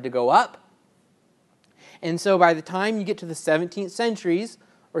England started to go up. And so by the time you get to the 17th century,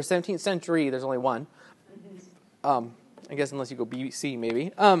 there's only one, I guess unless you go BC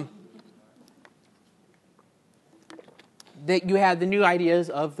maybe, that you had the new ideas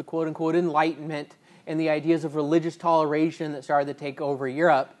of the quote-unquote Enlightenment and the ideas of religious toleration that started to take over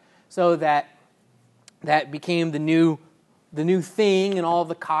Europe, so that became the new thing in all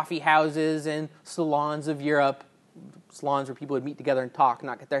the coffee houses and salons of Europe, salons where people would meet together and talk,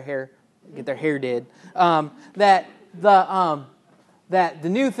 not get their hair did. That the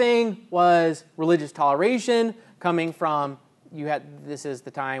new thing was religious toleration, coming from, this is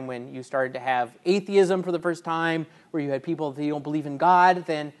the time when you started to have atheism for the first time, where you had people that don't believe in God,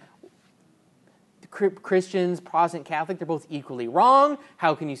 then Christians, Protestant, Catholic, they're both equally wrong.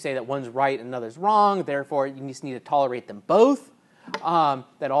 How can you say that one's right and another's wrong? Therefore, you just need to tolerate them both.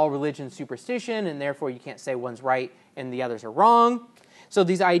 That all religion is superstition, and therefore you can't say one's right and the others are wrong. So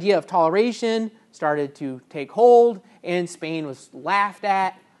this idea of toleration started to take hold, and Spain was laughed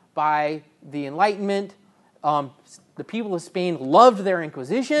at by the Enlightenment. The people of Spain loved their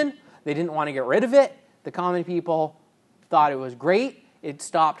Inquisition. They didn't want to get rid of it. The common people thought it was great. It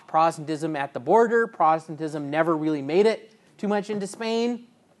stopped Protestantism at the border. Protestantism never really made it too much into Spain.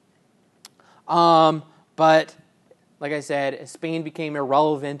 But, like I said, Spain became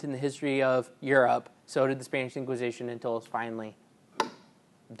irrelevant in the history of Europe. So did the Spanish Inquisition until it was finally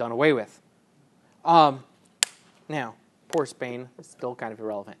done away with. Now, poor Spain, it's still kind of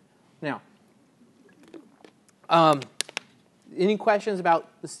irrelevant. Now, any questions about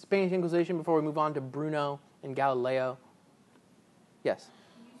the Spanish Inquisition before we move on to Bruno and Galileo? Yes?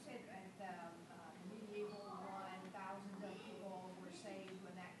 You said at the medieval one, thousands of people were saved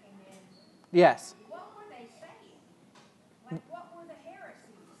when that came in. Yes. What were they saying? Like, what were the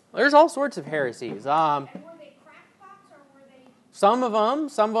heresies? There's all sorts of heresies. And were they crackpots or were they... Some of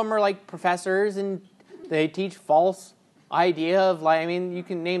them are like professors, and they teach false idea of, like, I mean, you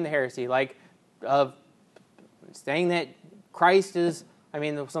can name the heresy, like of saying that Christ is, I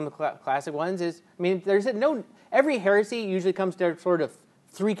mean, some of the classic ones is, I mean, every heresy usually comes to sort of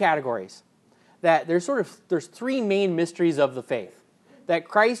three categories. That there's three main mysteries of the faith. That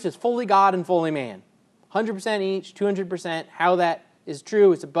Christ is fully God and fully man. 100% each, 200%. How that is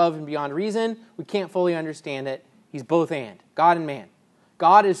true, it's above and beyond reason. We can't fully understand it. He's both and, God and man.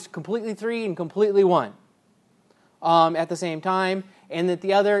 God is completely three and completely one at the same time. And that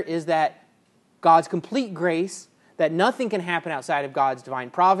the other is that God's complete grace, that nothing can happen outside of God's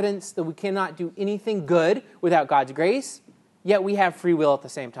divine providence, that we cannot do anything good without God's grace, yet we have free will at the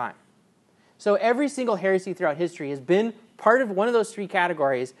same time. So every single heresy throughout history has been part of one of those three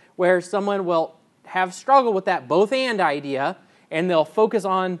categories where someone will have struggled with that both and idea, and they'll focus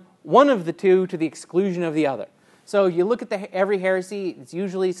on one of the two to the exclusion of the other. So you look at every heresy, it's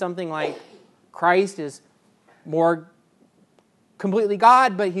usually something like Christ is more completely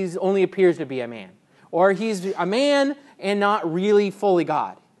God, but he only appears to be a man. Or he's a man and not really fully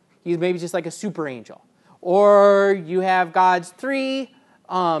God. He's maybe just like a super angel. Or you have God's three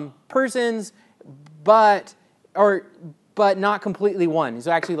persons, but not completely one. He's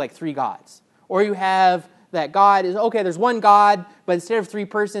actually like three gods. Or you have that God is, okay, there's one God, but instead of three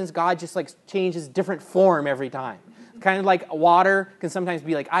persons, God just like changes different form every time. Kind of like water can sometimes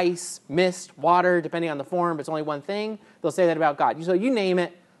be like ice, mist, water, depending on the form, but it's only one thing. They'll say that about God. So you name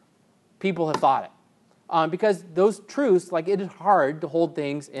it, people have thought it. Because those truths, like, it is hard to hold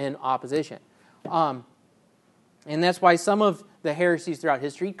things in opposition. And that's why some of the heresies throughout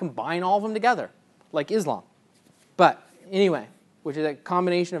history combine all of them together, like Islam. But anyway, which is a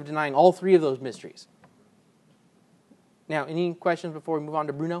combination of denying all three of those mysteries. Now, any questions before we move on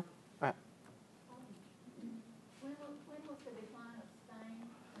to Bruno? All right. When was the decline of Spain?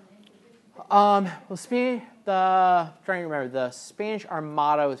 Trying to remember, the Spanish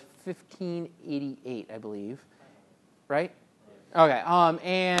Armada was 1588, I believe, right? Okay,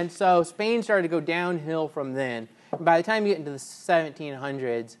 and so Spain started to go downhill from then. And by the time you get into the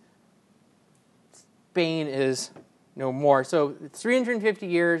 1700s, Spain is no more. So it's 350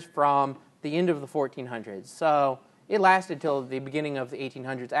 years from the end of the 1400s. So it lasted till the beginning of the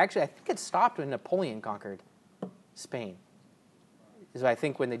 1800s. Actually, I think it stopped when Napoleon conquered Spain. Is I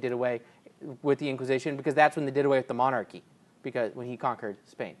think when they did away with the Inquisition, because that's when they did away with the monarchy, because when he conquered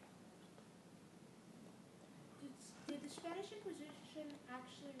Spain. Did the Spanish Inquisition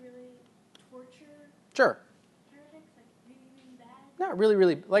actually really torture Sure. heretics? Like, really bad? Not really,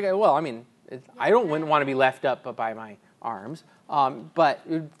 I wouldn't want to be left up by my arms. But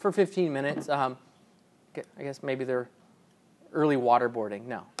for 15 minutes, I guess maybe they're early waterboarding.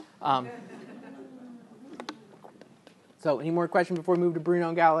 No. So any more questions before we move to Bruno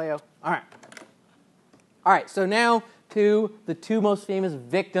and Galileo? All right, so now to the two most famous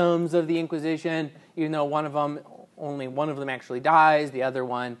victims of the Inquisition, even though only one of them actually dies, the other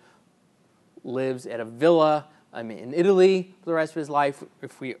one lives at a villa in Italy for the rest of his life,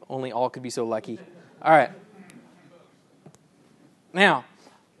 if we only all could be so lucky. All right. Now,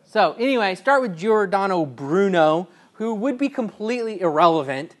 so anyway, start with Giordano Bruno, who would be completely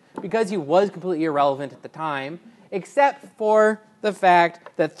irrelevant because he was completely irrelevant at the time, except for the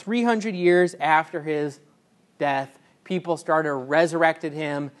fact that 300 years after his death, people started resurrected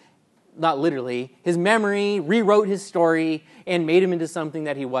him, not literally, his memory, rewrote his story, and made him into something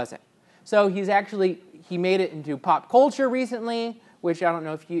that he wasn't. So he made it into pop culture recently, which I don't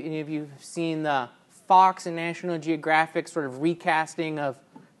know if any of you have seen the Fox and National Geographic sort of recasting of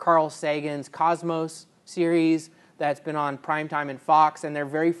Carl Sagan's Cosmos series that's been on primetime in Fox. And their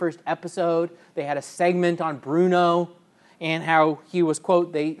very first episode, they had a segment on Bruno and how he was,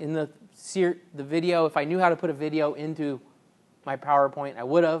 quote, in the video, if I knew how to put a video into my PowerPoint, I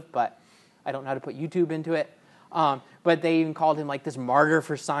would have, but I don't know how to put YouTube into it. But they even called him like this martyr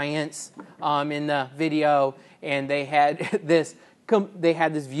for science in the video, and they had this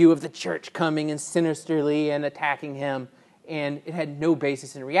view of the church coming in sinisterly and attacking him, and it had no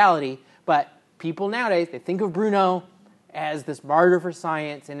basis in reality. But people nowadays, they think of Bruno as this martyr for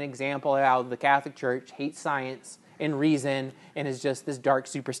science, an example of how the Catholic Church hates science and reason and is just this dark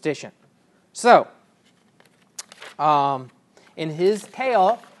superstition. So, in his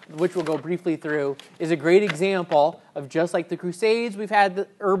tale, which we'll go briefly through, is a great example of just like the Crusades, we've had the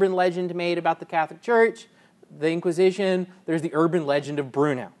urban legend made about the Catholic Church, the Inquisition, there's the urban legend of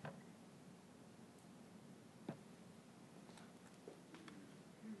Bruno.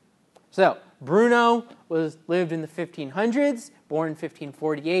 So, Bruno lived in the 1500s, born in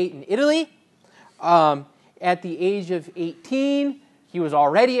 1548 in Italy. At the age of 18, he was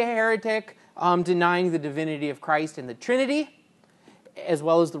already a heretic, denying the divinity of Christ and the Trinity, as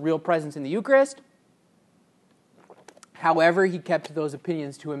well as the real presence in the Eucharist. However, he kept those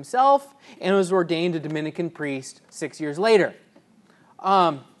opinions to himself and was ordained a Dominican priest 6 years later.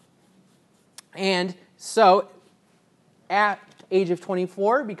 And so, at age of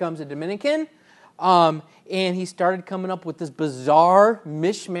 24, becomes a Dominican, and he started coming up with this bizarre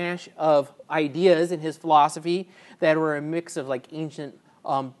mishmash of ideas in his philosophy that were a mix of like ancient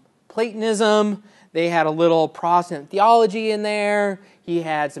Platonism. They had a little Protestant theology in there. He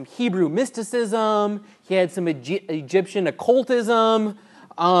had some Hebrew mysticism. He had some Egyptian occultism.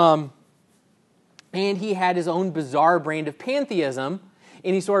 And he had his own bizarre brand of pantheism.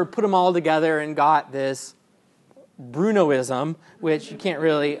 And he sort of put them all together and got this Brunoism, which you can't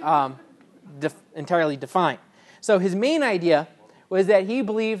really entirely define. So his main idea was that he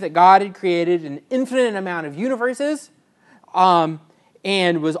believed that God had created an infinite amount of universes,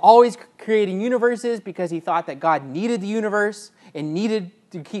 and was always creating universes because he thought that God needed the universe and needed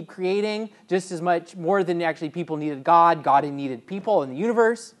to keep creating just as much more than actually people needed God. God needed people in the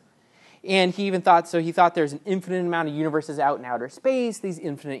universe. And he even thought, so he thought there's an infinite amount of universes out in outer space, these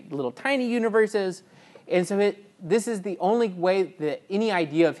infinite little tiny universes. And so this is the only way that any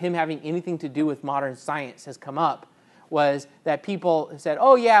idea of him having anything to do with modern science has come up, was that people said,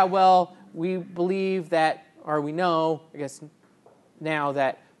 oh yeah, well, we believe that, or we know, I guess now,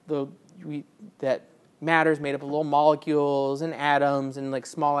 that that matter is made up of little molecules and atoms and like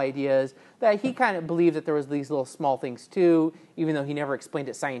small ideas, that he kind of believed that there was these little small things too, even though he never explained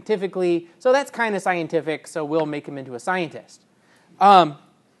it scientifically. So that's kind of scientific, so we'll make him into a scientist. But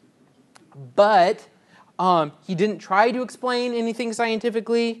he didn't try to explain anything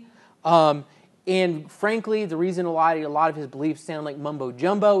scientifically. And frankly, the reason a lot of his beliefs sound like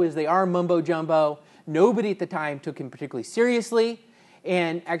mumbo-jumbo is they are mumbo-jumbo. Nobody at the time took him particularly seriously.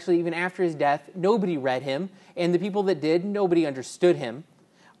 And actually, even after his death, nobody read him. And the people that did, nobody understood him.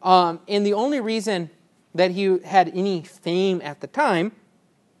 And the only reason that he had any fame at the time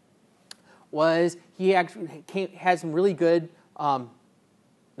was he actually had some really good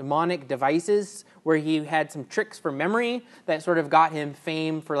mnemonic devices where he had some tricks for memory that sort of got him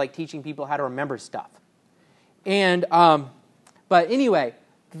fame for like teaching people how to remember stuff. And but anyway,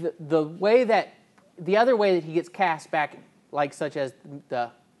 the other way that he gets cast back, like such as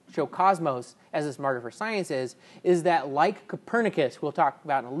the show Cosmos, as this martyr for science is that like Copernicus, we'll talk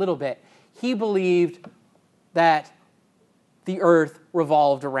about in a little bit, he believed that the earth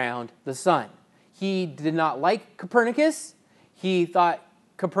revolved around the sun. He did not like Copernicus. He thought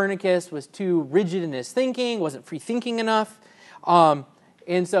Copernicus was too rigid in his thinking, wasn't free thinking enough.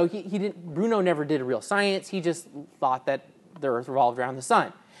 And so Bruno never did real science. He just thought that the earth revolved around the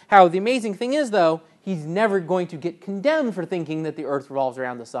sun. How the amazing thing is, though, he's never going to get condemned for thinking that the earth revolves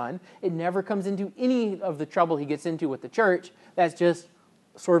around the sun. It never comes into any of the trouble he gets into with the church. That's just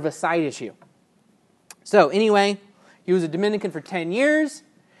sort of a side issue. So anyway, he was a Dominican for 10 years,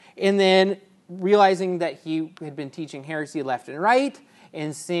 and then realizing that he had been teaching heresy left and right,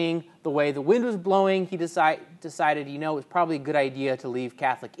 and seeing the way the wind was blowing, he decided, it was probably a good idea to leave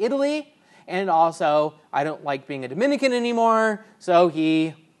Catholic Italy, and also, I don't like being a Dominican anymore, so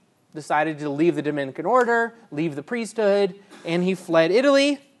he decided to leave the Dominican order, leave the priesthood, and he fled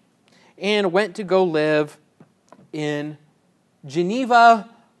Italy and went to go live in Geneva,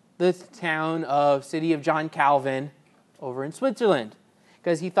 the city of John Calvin, over in Switzerland.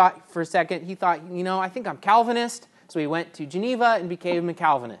 Because he thought for a second, I think I'm Calvinist, so he went to Geneva and became a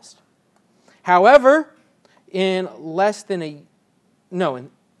Calvinist. However, in less than a, no, in,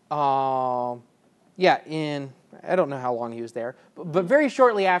 in, I don't know how long he was there, but very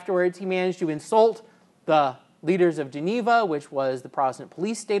shortly afterwards, he managed to insult the leaders of Geneva, which was the Protestant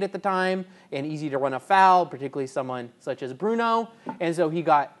police state at the time, and easy to run afoul, particularly someone such as Bruno. And so he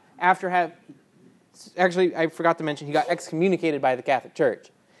got, actually, I forgot to mention, he got excommunicated by the Catholic Church.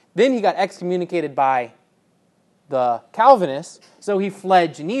 Then he got excommunicated by the Calvinists, so he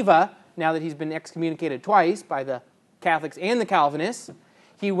fled Geneva, now that he's been excommunicated twice by the Catholics and the Calvinists.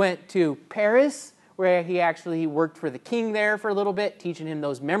 He went to Paris, where he actually worked for the king there for a little bit, teaching him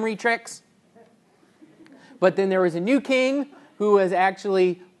those memory tricks. But then there was a new king who was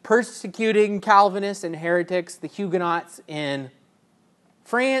actually persecuting Calvinists and heretics, the Huguenots in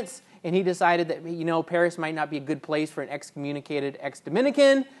France, and he decided that, Paris might not be a good place for an excommunicated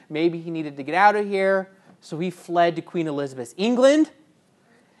ex-Dominican. Maybe he needed to get out of here. So he fled to Queen Elizabeth's England,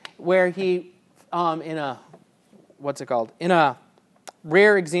 where he, in a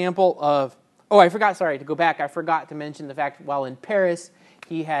rare example of, I forgot to mention the fact while in Paris,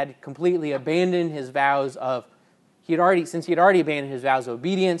 he had completely abandoned his vows of, since he had already abandoned his vows of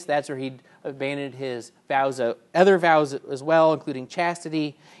obedience, that's where he'd abandoned his other vows as well, including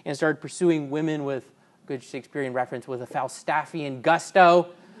chastity, and started pursuing women with, good Shakespearean reference, with a Falstaffian gusto.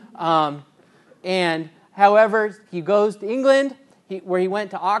 However, he goes to England, where he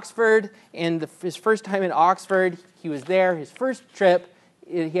went to Oxford, and his first time in Oxford, he was there, his first trip,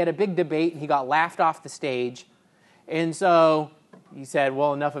 he had a big debate, and he got laughed off the stage. And so he said,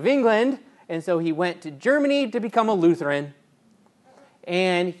 well, enough of England. And so he went to Germany to become a Lutheran.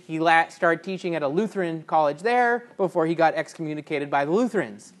 And he started teaching at a Lutheran college there before he got excommunicated by the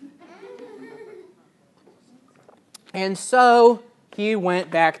Lutherans. And so he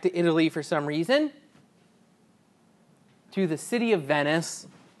went back to Italy for some reason, to the city of Venice,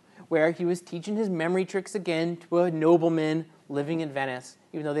 where he was teaching his memory tricks again to a nobleman living in Venice,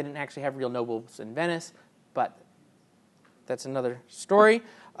 even though they didn't actually have real nobles in Venice, but that's another story.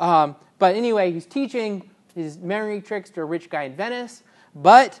 But anyway, he's teaching his memory tricks to a rich guy in Venice,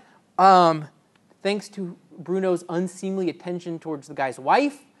 but thanks to Bruno's unseemly attention towards the guy's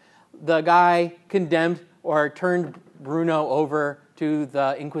wife, the guy condemned or turned Bruno over to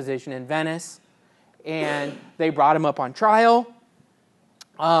the Inquisition in Venice, and they brought him up on trial.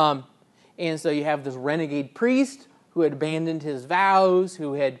 And so you have this renegade priest who had abandoned his vows,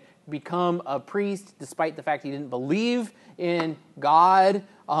 who had become a priest despite the fact he didn't believe in God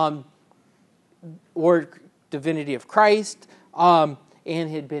or divinity of Christ, and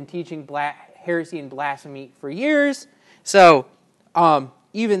had been teaching heresy and blasphemy for years. So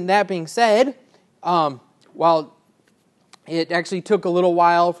even that being said, while it actually took a little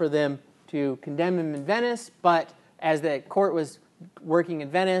while for them to condemn him in Venice, but as the court was working in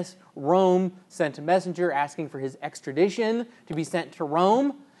Venice, Rome sent a messenger asking for his extradition to be sent to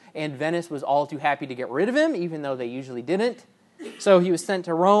Rome, and Venice was all too happy to get rid of him, even though they usually didn't. So he was sent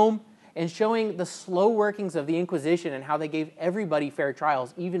to Rome, and showing the slow workings of the Inquisition and how they gave everybody fair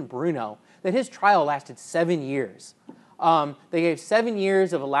trials, even Bruno, that his trial lasted 7 years. They gave 7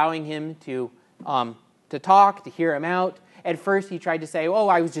 years of allowing him to talk, to hear him out. At first he tried to say,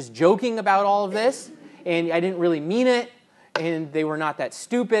 I was just joking about all of this, and I didn't really mean it, and they were not that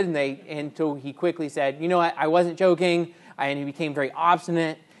stupid, and so he quickly said, you know what, I wasn't joking, and he became very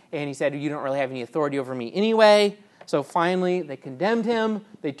obstinate, and he said, you don't really have any authority over me anyway. So finally, they condemned him,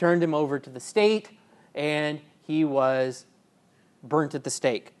 they turned him over to the state, and he was burnt at the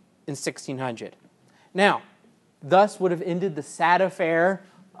stake in 1600. Now, thus would have ended the sad affair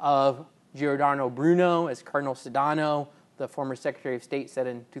of Giordano Bruno, as Cardinal Sodano, the former Secretary of State, said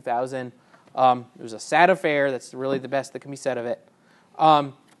in 2000. It was a sad affair. That's really the best that can be said of it.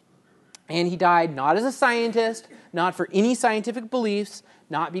 And he died not as a scientist, not for any scientific beliefs,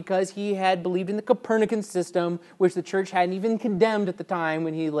 not because he had believed in the Copernican system, which the church hadn't even condemned at the time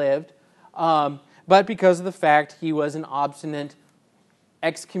when he lived, but because of the fact he was an obstinate,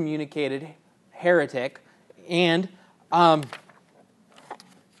 excommunicated heretic, and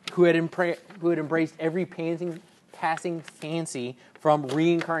who had embraced every passing fancy from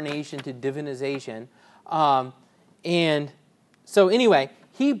reincarnation to divinization. And so anyway,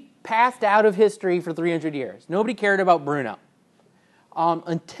 he passed out of history for 300 years. Nobody cared about Bruno.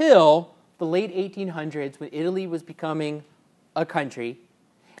 Until the late 1800s, when Italy was becoming a country,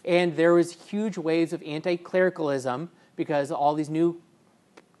 and there was huge waves of anti-clericalism because all these new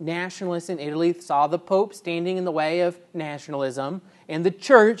nationalists in Italy saw the Pope standing in the way of nationalism and the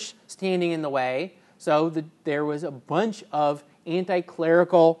church standing in the way. So there was a bunch of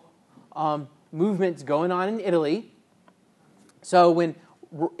anti-clerical movements going on in Italy. So when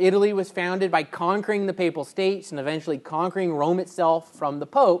Italy was founded by conquering the Papal States and eventually conquering Rome itself from the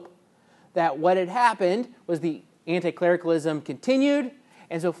Pope, that what had happened was the anti-clericalism continued,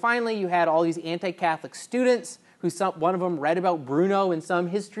 and so finally you had all these anti-Catholic students who one of them read about Bruno in some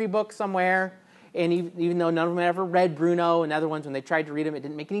history book somewhere, and even though none of them had ever read Bruno, and other ones, when they tried to read him, it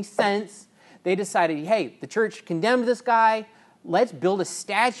didn't make any sense. They decided, hey, the church condemned this guy, let's build a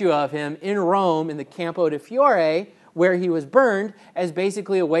statue of him in Rome in the Campo di Fiore, where he was burned, as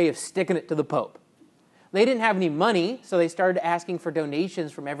basically a way of sticking it to the Pope. They didn't have any money, so they started asking for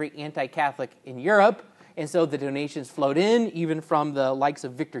donations from every anti-Catholic in Europe, and so the donations flowed in, even from the likes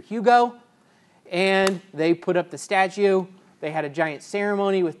of Victor Hugo, and they put up the statue. They had a giant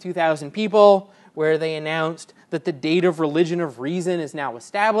ceremony with 2,000 people where they announced that the date of religion of reason is now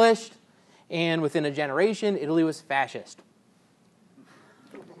established, and within a generation, Italy was fascist.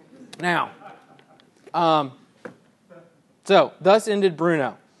 Now, so thus ended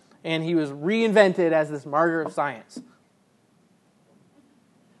Bruno, and he was reinvented as this martyr of science.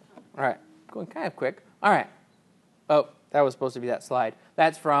 All right, going kind of quick. All right. Oh, that was supposed to be that slide.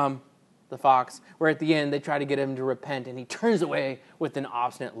 That's from the Fox, where at the end they try to get him to repent, and he turns away with an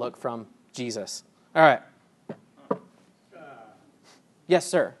obstinate look from Jesus. All right. Yes,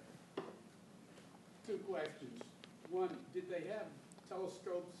 sir. Two questions. One, did they have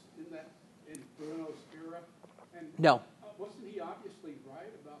telescopes in Bruno's era? And No. Wasn't he obviously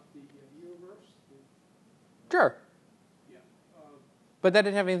right about the universe? Sure. Yeah. But that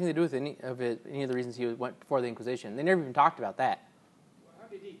didn't have anything to do with any of the reasons he went before the Inquisition. They never even talked about that. Well, how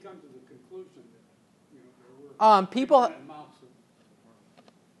did he come to the conclusion that there were people? infinite amounts of...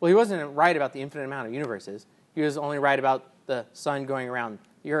 Well, he wasn't right about the infinite amount of universes. He was only right about the sun going around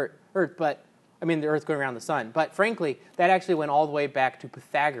the Earth. The Earth going around the sun. But frankly, that actually went all the way back to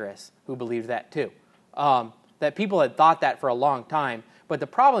Pythagoras, who believed that too. That people had thought that for a long time. But the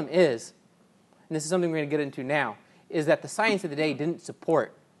problem is, and this is something we're going to get into now, is that the science of the day didn't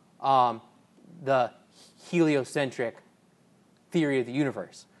support the heliocentric theory of the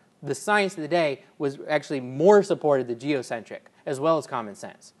universe. The science of the day was actually more supported the geocentric, as well as common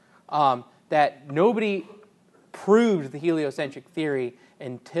sense. That nobody proved the heliocentric theory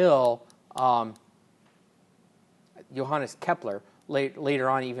until Johannes Kepler, later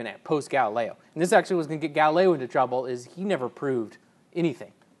on even at post-Galileo. And this actually was going to get Galileo into trouble, is he never proved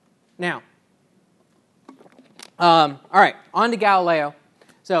anything. Now, all right, on to Galileo.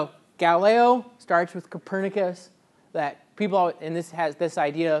 So Galileo starts with Copernicus, that people, and this has this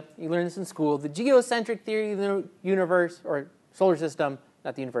idea, you learn this in school, the geocentric theory of the universe, or solar system,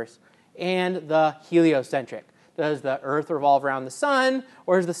 not the universe, and the heliocentric. Does the Earth revolve around the sun,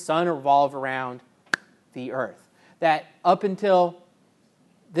 or does the sun revolve around the Earth? That up until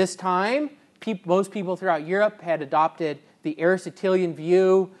this time, most people throughout Europe had adopted the Aristotelian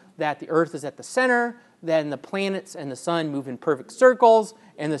view that the Earth is at the center, then the planets and the sun move in perfect circles,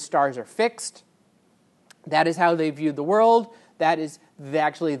 and the stars are fixed. That is how they viewed the world. That is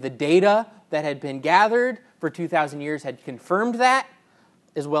actually the data that had been gathered for 2,000 years had confirmed that,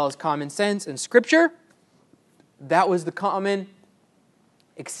 as well as common sense and scripture. That was the common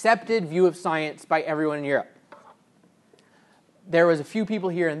accepted view of science by everyone in Europe. There was a few people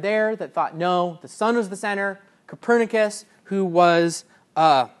here and there that thought, no, the sun was the center. Copernicus, who was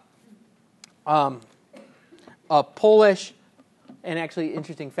a Polish, and actually,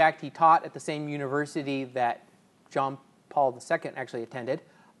 interesting fact, he taught at the same university that John Paul II actually attended.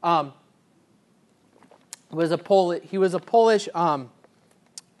 He was a Polish. He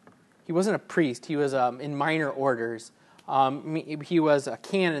wasn't a priest. He was in minor orders. He was a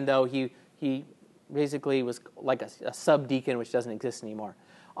canon, though. He basically was like a subdeacon, which doesn't exist anymore.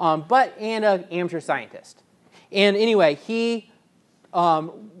 And an amateur scientist. And anyway, he's the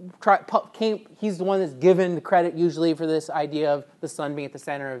one that's given the credit usually for this idea of the sun being at the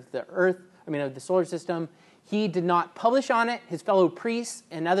center of the Earth, of the solar system. He did not publish on it. His fellow priests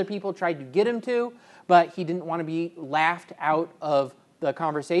and other people tried to get him to, but he didn't want to be laughed out of the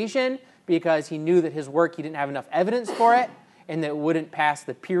conversation because he knew that his work, he didn't have enough evidence for it, and that it wouldn't pass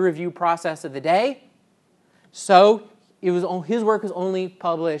the peer review process of the day. So his work was only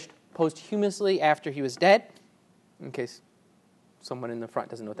published posthumously after he was dead, in case someone in the front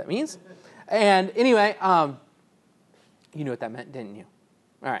doesn't know what that means. And anyway, you knew what that meant, didn't you?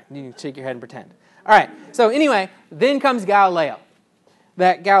 All right, you can shake your head and pretend. All right, so anyway, then comes Galileo.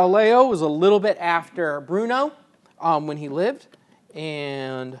 That Galileo was a little bit after Bruno when he lived,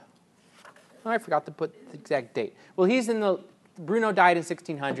 and I forgot to put the exact date. Well, Bruno died in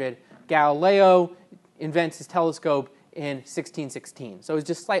 1600. Galileo invents his telescope in 1616, so it was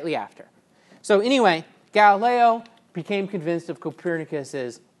just slightly after. So anyway, Galileo became convinced of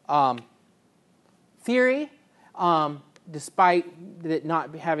Copernicus's theory, despite it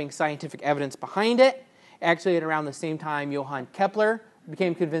not having scientific evidence behind it. Actually, at around the same time, Johann Kepler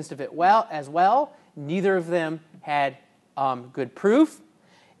became convinced of it as well. Neither of them had good proof.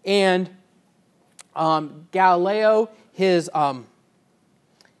 And Galileo, he's going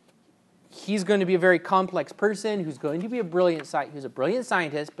to be a very complex person who's going to be a brilliant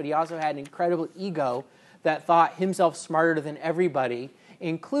scientist, but he also had an incredible ego that thought himself smarter than everybody,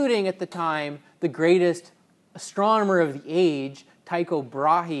 including at the time the greatest astronomer of the age, Tycho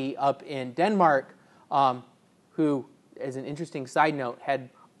Brahe, up in Denmark, who, as an interesting side note, had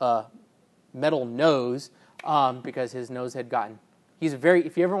a metal nose because his nose had gotten.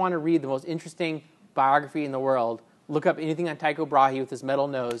 If you ever want to read the most interesting biography in the world, look up anything on Tycho Brahe with his metal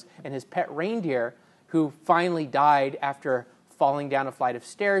nose and his pet reindeer, who finally died after falling down a flight of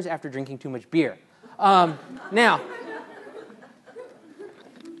stairs after drinking too much beer. Now,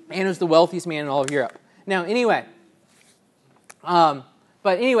 and was the wealthiest man in all of Europe. Now, anyway,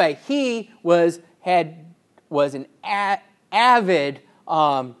 he was an avid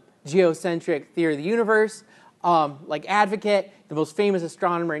geocentric theory of the universe, advocate, the most famous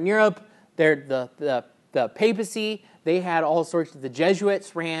astronomer in Europe. The papacy, they had all sorts of, the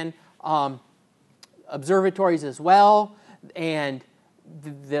Jesuits ran observatories as well, and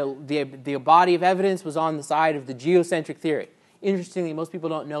the body of evidence was on the side of the geocentric theory. Interestingly, most people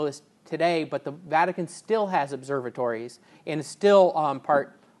don't know this today, but the Vatican still has observatories and is still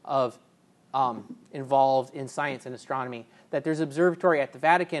part of involved in science and astronomy. That there's an observatory at the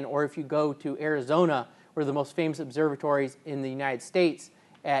Vatican, or if you go to Arizona, where the most famous observatories in the United States,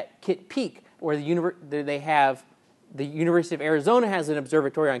 at Kitt Peak, where they have the University of Arizona has an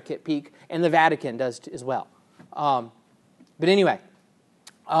observatory on Kitt Peak, and the Vatican does as well. But anyway,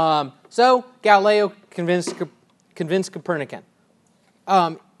 so Galileo convinced Copernican.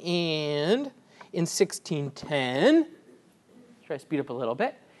 And in 1610, try to speed up a little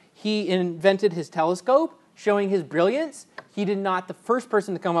bit, he invented his telescope, showing his brilliance. He did not the first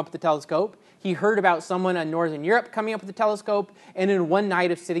person to come up with the telescope. He heard about someone in Northern Europe coming up with the telescope, and in one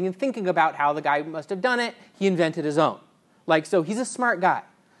night of sitting and thinking about how the guy must have done it, he invented his own. So he's a smart guy.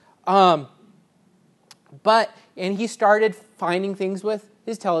 And he started finding things with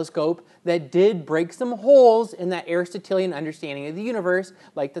his telescope that did break some holes in that Aristotelian understanding of the universe,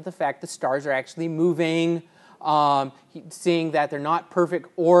 like the fact the stars are actually moving, seeing that they're not perfect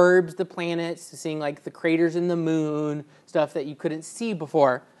orbs, the planets, seeing the craters in the moon, stuff that you couldn't see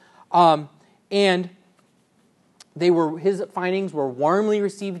before. And his findings were warmly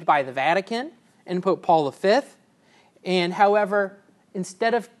received by the Vatican and Pope Paul V. And however,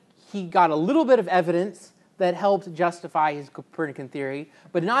 he got a little bit of evidence that helped justify his Copernican theory,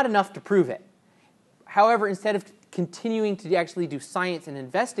 but not enough to prove it. However, instead of continuing to actually do science and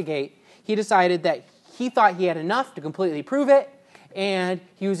investigate, he decided that he thought he had enough to completely prove it, and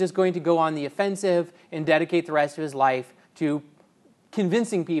he was just going to go on the offensive and dedicate the rest of his life to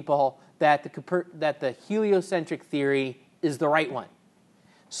convincing people that the heliocentric theory is the right one.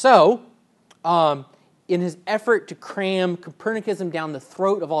 So, in his effort to cram Copernicanism down the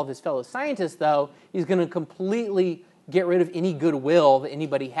throat of all of his fellow scientists, though, he's going to completely get rid of any goodwill that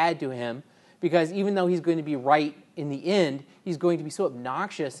anybody had to him, because even though he's going to be right in the end, he's going to be so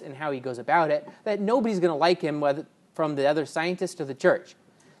obnoxious in how he goes about it that nobody's going to like him, whether from the other scientists to the church.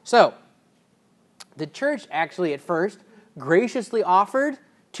 So, the church actually at first graciously offered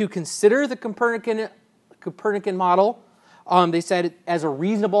to consider the Copernican model. They said it as a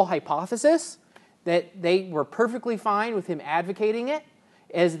reasonable hypothesis, that they were perfectly fine with him advocating it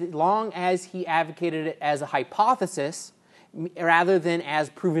as long as he advocated it as a hypothesis rather than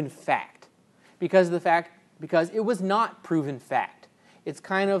as proven fact. Because it was not proven fact. It's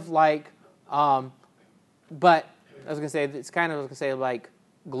kind of like, like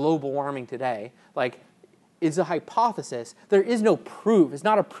global warming today. It's a hypothesis. There is no proof. It's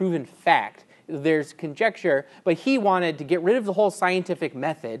not a proven fact. There's conjecture, but he wanted to get rid of the whole scientific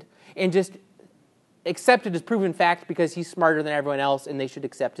method and just accept it as proven fact because he's smarter than everyone else and they should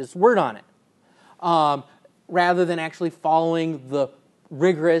accept his word on it, rather than actually following the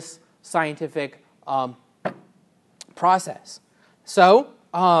rigorous scientific process. So,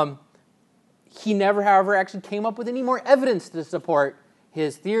 he never, however, actually came up with any more evidence to support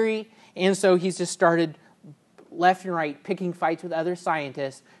his theory, and so he's just started left and right picking fights with other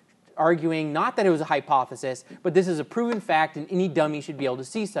scientists, arguing not that it was a hypothesis, but this is a proven fact and any dummy should be able to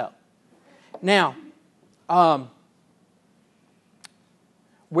see so. Now,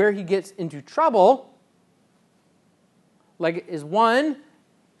 where he gets into trouble, is one,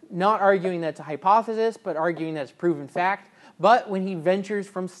 not arguing that it's a hypothesis, but arguing that it's proven fact, but when he ventures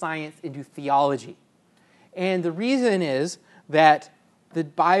from science into theology. And the reason is that the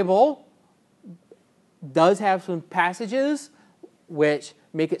Bible does have some passages which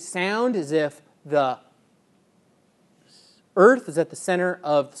make it sound as if the Earth is at the center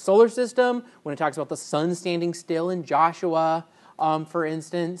of the solar system, when it talks about the sun standing still in Joshua, for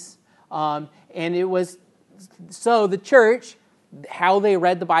instance. And it was, so the church, how they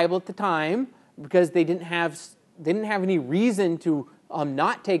read the Bible at the time, because they didn't have any reason to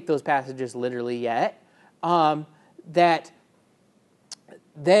not take those passages literally yet, that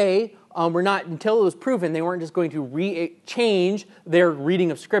they were not, until it was proven, they weren't just going to change their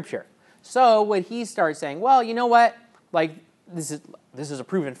reading of Scripture. So when he starts saying, well, you know what, like this is a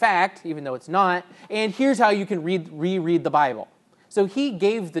proven fact, even though it's not, and here's how you can reread the Bible. So he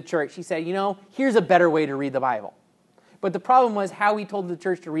gave the church, he said, here's a better way to read the Bible. But the problem was how he told the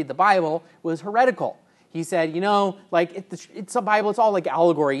church to read the Bible was heretical. He said, like it's a Bible, it's all like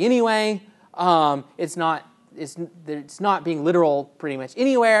allegory anyway. It's not being literal pretty much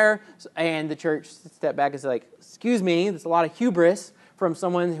anywhere. And the church stepped back and said, like, excuse me, there's a lot of hubris from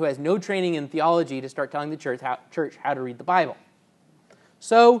someone who has no training in theology to start telling the church how to read the Bible.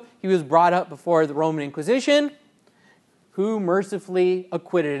 So he was brought up before the Roman Inquisition, who mercifully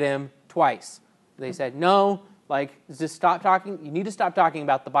acquitted him twice. They said, no, like, just stop talking. You need to stop talking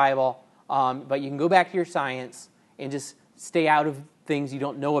about the Bible, but you can go back to your science and just stay out of things you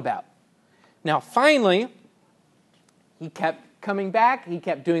don't know about. Now, finally, he kept coming back. He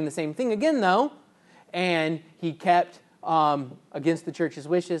kept doing the same thing again, though, and he kept, against the church's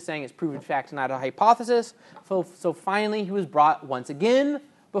wishes, saying it's proven fact, not a hypothesis. So finally, he was brought once again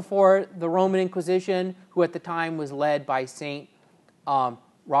before the Roman Inquisition, who at the time was led by Saint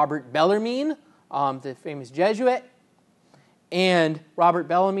Robert Bellarmine, the famous Jesuit. And Robert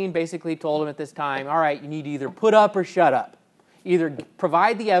Bellarmine basically told him at this time, all right, you need to either put up or shut up. Either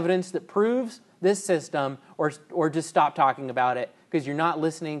provide the evidence that proves this system, or just stop talking about it, because you're not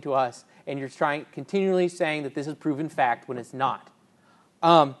listening to us, and you're continually saying that this is proven fact when it's not.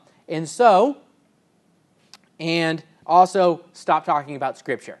 And also stop talking about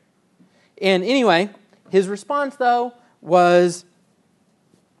Scripture. And anyway, his response, though, was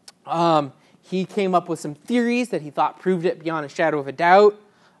he came up with some theories that he thought proved it beyond a shadow of a doubt.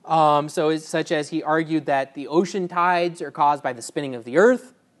 Such as he argued that the ocean tides are caused by the spinning of the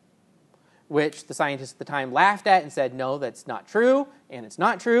earth, which the scientists at the time laughed at and said, no, that's not true, and it's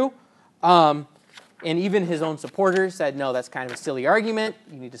not true. And even his own supporters said, no, that's kind of a silly argument,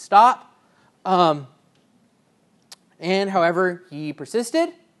 you need to stop. However, he persisted,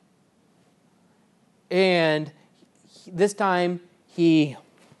 and this time he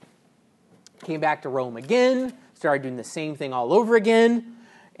came back to Rome again, started doing the same thing all over again,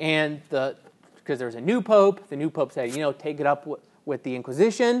 and because there was a new pope, the new pope said, take it up with the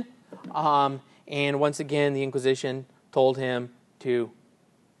Inquisition, and once again, the Inquisition told him to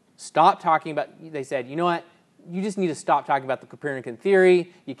stop talking about, they said, you know what, you just need to stop talking about the Copernican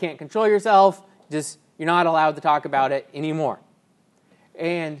theory, you can't control yourself, you're not allowed to talk about it anymore.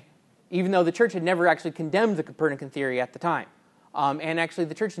 And even though the church had never actually condemned the Copernican theory at the time, and actually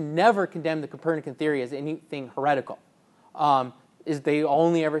the church never condemned the Copernican theory as anything heretical, they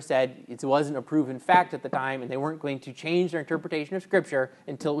only ever said it wasn't a proven fact at the time, and they weren't going to change their interpretation of Scripture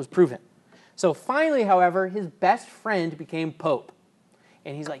until it was proven. So finally, however, his best friend became Pope.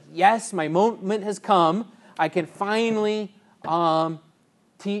 And he's like, yes, my moment has come. I can finally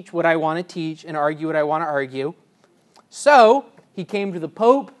teach what I want to teach and argue what I want to argue. So he came to the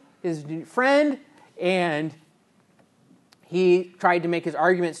Pope, his friend, and he tried to make his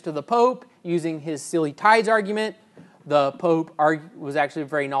arguments to the Pope using his silly tides argument. The Pope was actually a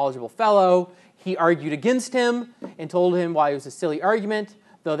very knowledgeable fellow. He argued against him and told him why it was a silly argument.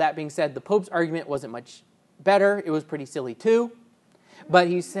 Though that being said, the Pope's argument wasn't much better. It was pretty silly too. But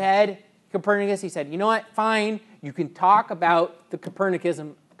he said, Copernicus, he said, you know what, fine, you can talk about the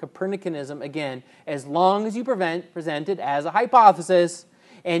Copernicanism again as long as you present it as a hypothesis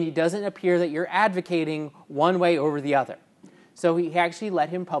and it doesn't appear that you're advocating one way over the other. So he actually let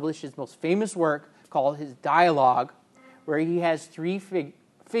him publish his most famous work called his Dialogue, where he has three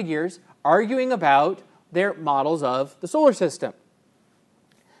figures arguing about their models of the solar system.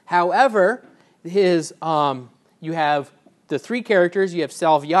 However, you have the three characters. You have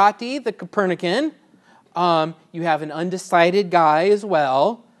Salviati, the Copernican. You have an undecided guy as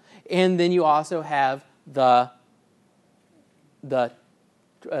well. And then you also have the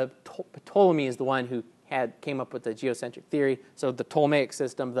Ptolemy is the one who came up with the geocentric theory. So the Ptolemaic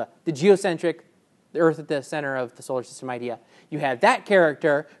system, the geocentric the Earth at the center of the solar system idea. You had that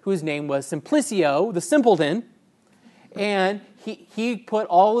character whose name was Simplicio, the simpleton, and he put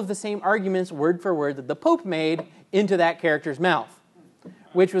all of the same arguments, word for word, that the Pope made into that character's mouth,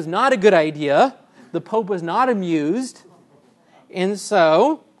 which was not a good idea. The Pope was not amused. And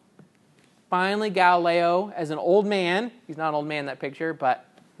so, finally, Galileo, as an old man, he's not an old man in that picture, but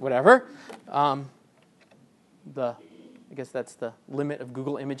whatever. I guess that's the limit of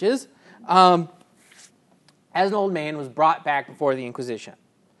Google Images. As an old man, was brought back before the Inquisition.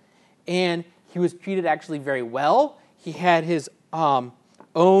 And he was treated actually very well. He had his own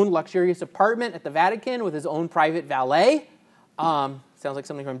luxurious apartment at the Vatican with his own private valet. Sounds like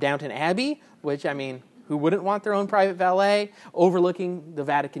something from Downton Abbey, which, I mean, who wouldn't want their own private valet? Overlooking the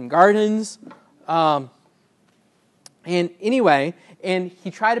Vatican gardens. And anyway, and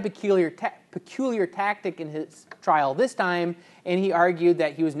he tried a peculiar tactic in his trial this time, and he argued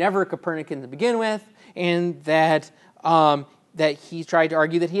that he was never a Copernican to begin with, and that he tried to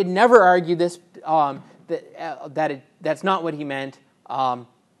argue that he had never argued this, that's not what he meant.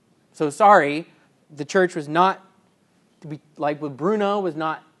 So sorry, the church was not, to be like with Bruno, was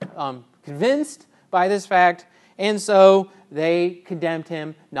not convinced by this fact, and so they condemned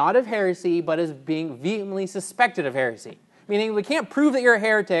him not of heresy, but as being vehemently suspected of heresy. Meaning, we can't prove that you're a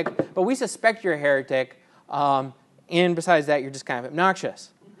heretic, but we suspect you're a heretic, and besides that, you're just kind of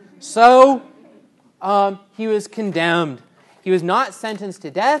obnoxious. So, he was condemned. He was not sentenced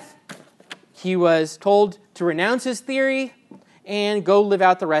to death. He was told to renounce his theory and go live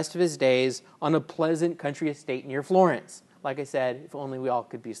out the rest of his days on a pleasant country estate near Florence. Like I said, if only we all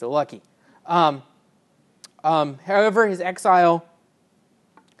could be so lucky. However, his exile,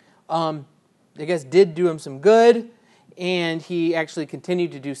 I guess, did do him some good, and he actually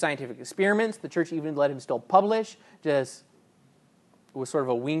continued to do scientific experiments. The church even let him still publish, just was sort of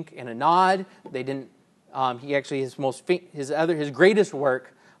a wink and a nod. They didn't. He actually his greatest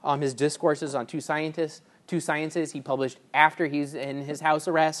work, his discourses on two sciences, he published after he's in his house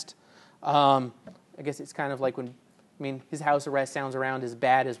arrest. I guess it's kind of like when, his house arrest sounds around as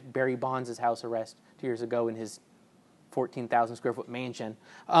bad as Barry Bonds' house arrest 2 years ago in his 14,000 square foot mansion.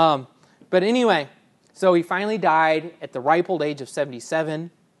 But anyway, so he finally died at the ripe old age of 77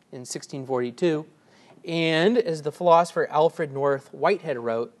 in 1642. And as the philosopher Alfred North Whitehead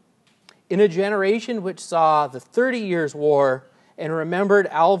wrote, in a generation which saw the 30 Years' War and remembered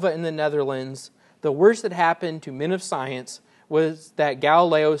Alva in the Netherlands, the worst that happened to men of science was that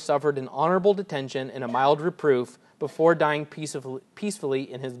Galileo suffered an honorable detention and a mild reproof before dying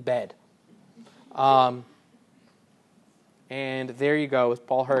peacefully in his bed. And there you go, as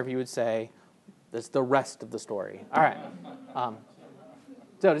Paul Harvey would say, that's the rest of the story. All right.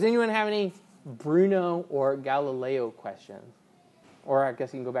 So does anyone have any Bruno or Galileo questions? Or I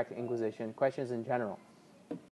guess you can go back to Inquisition. Questions in general.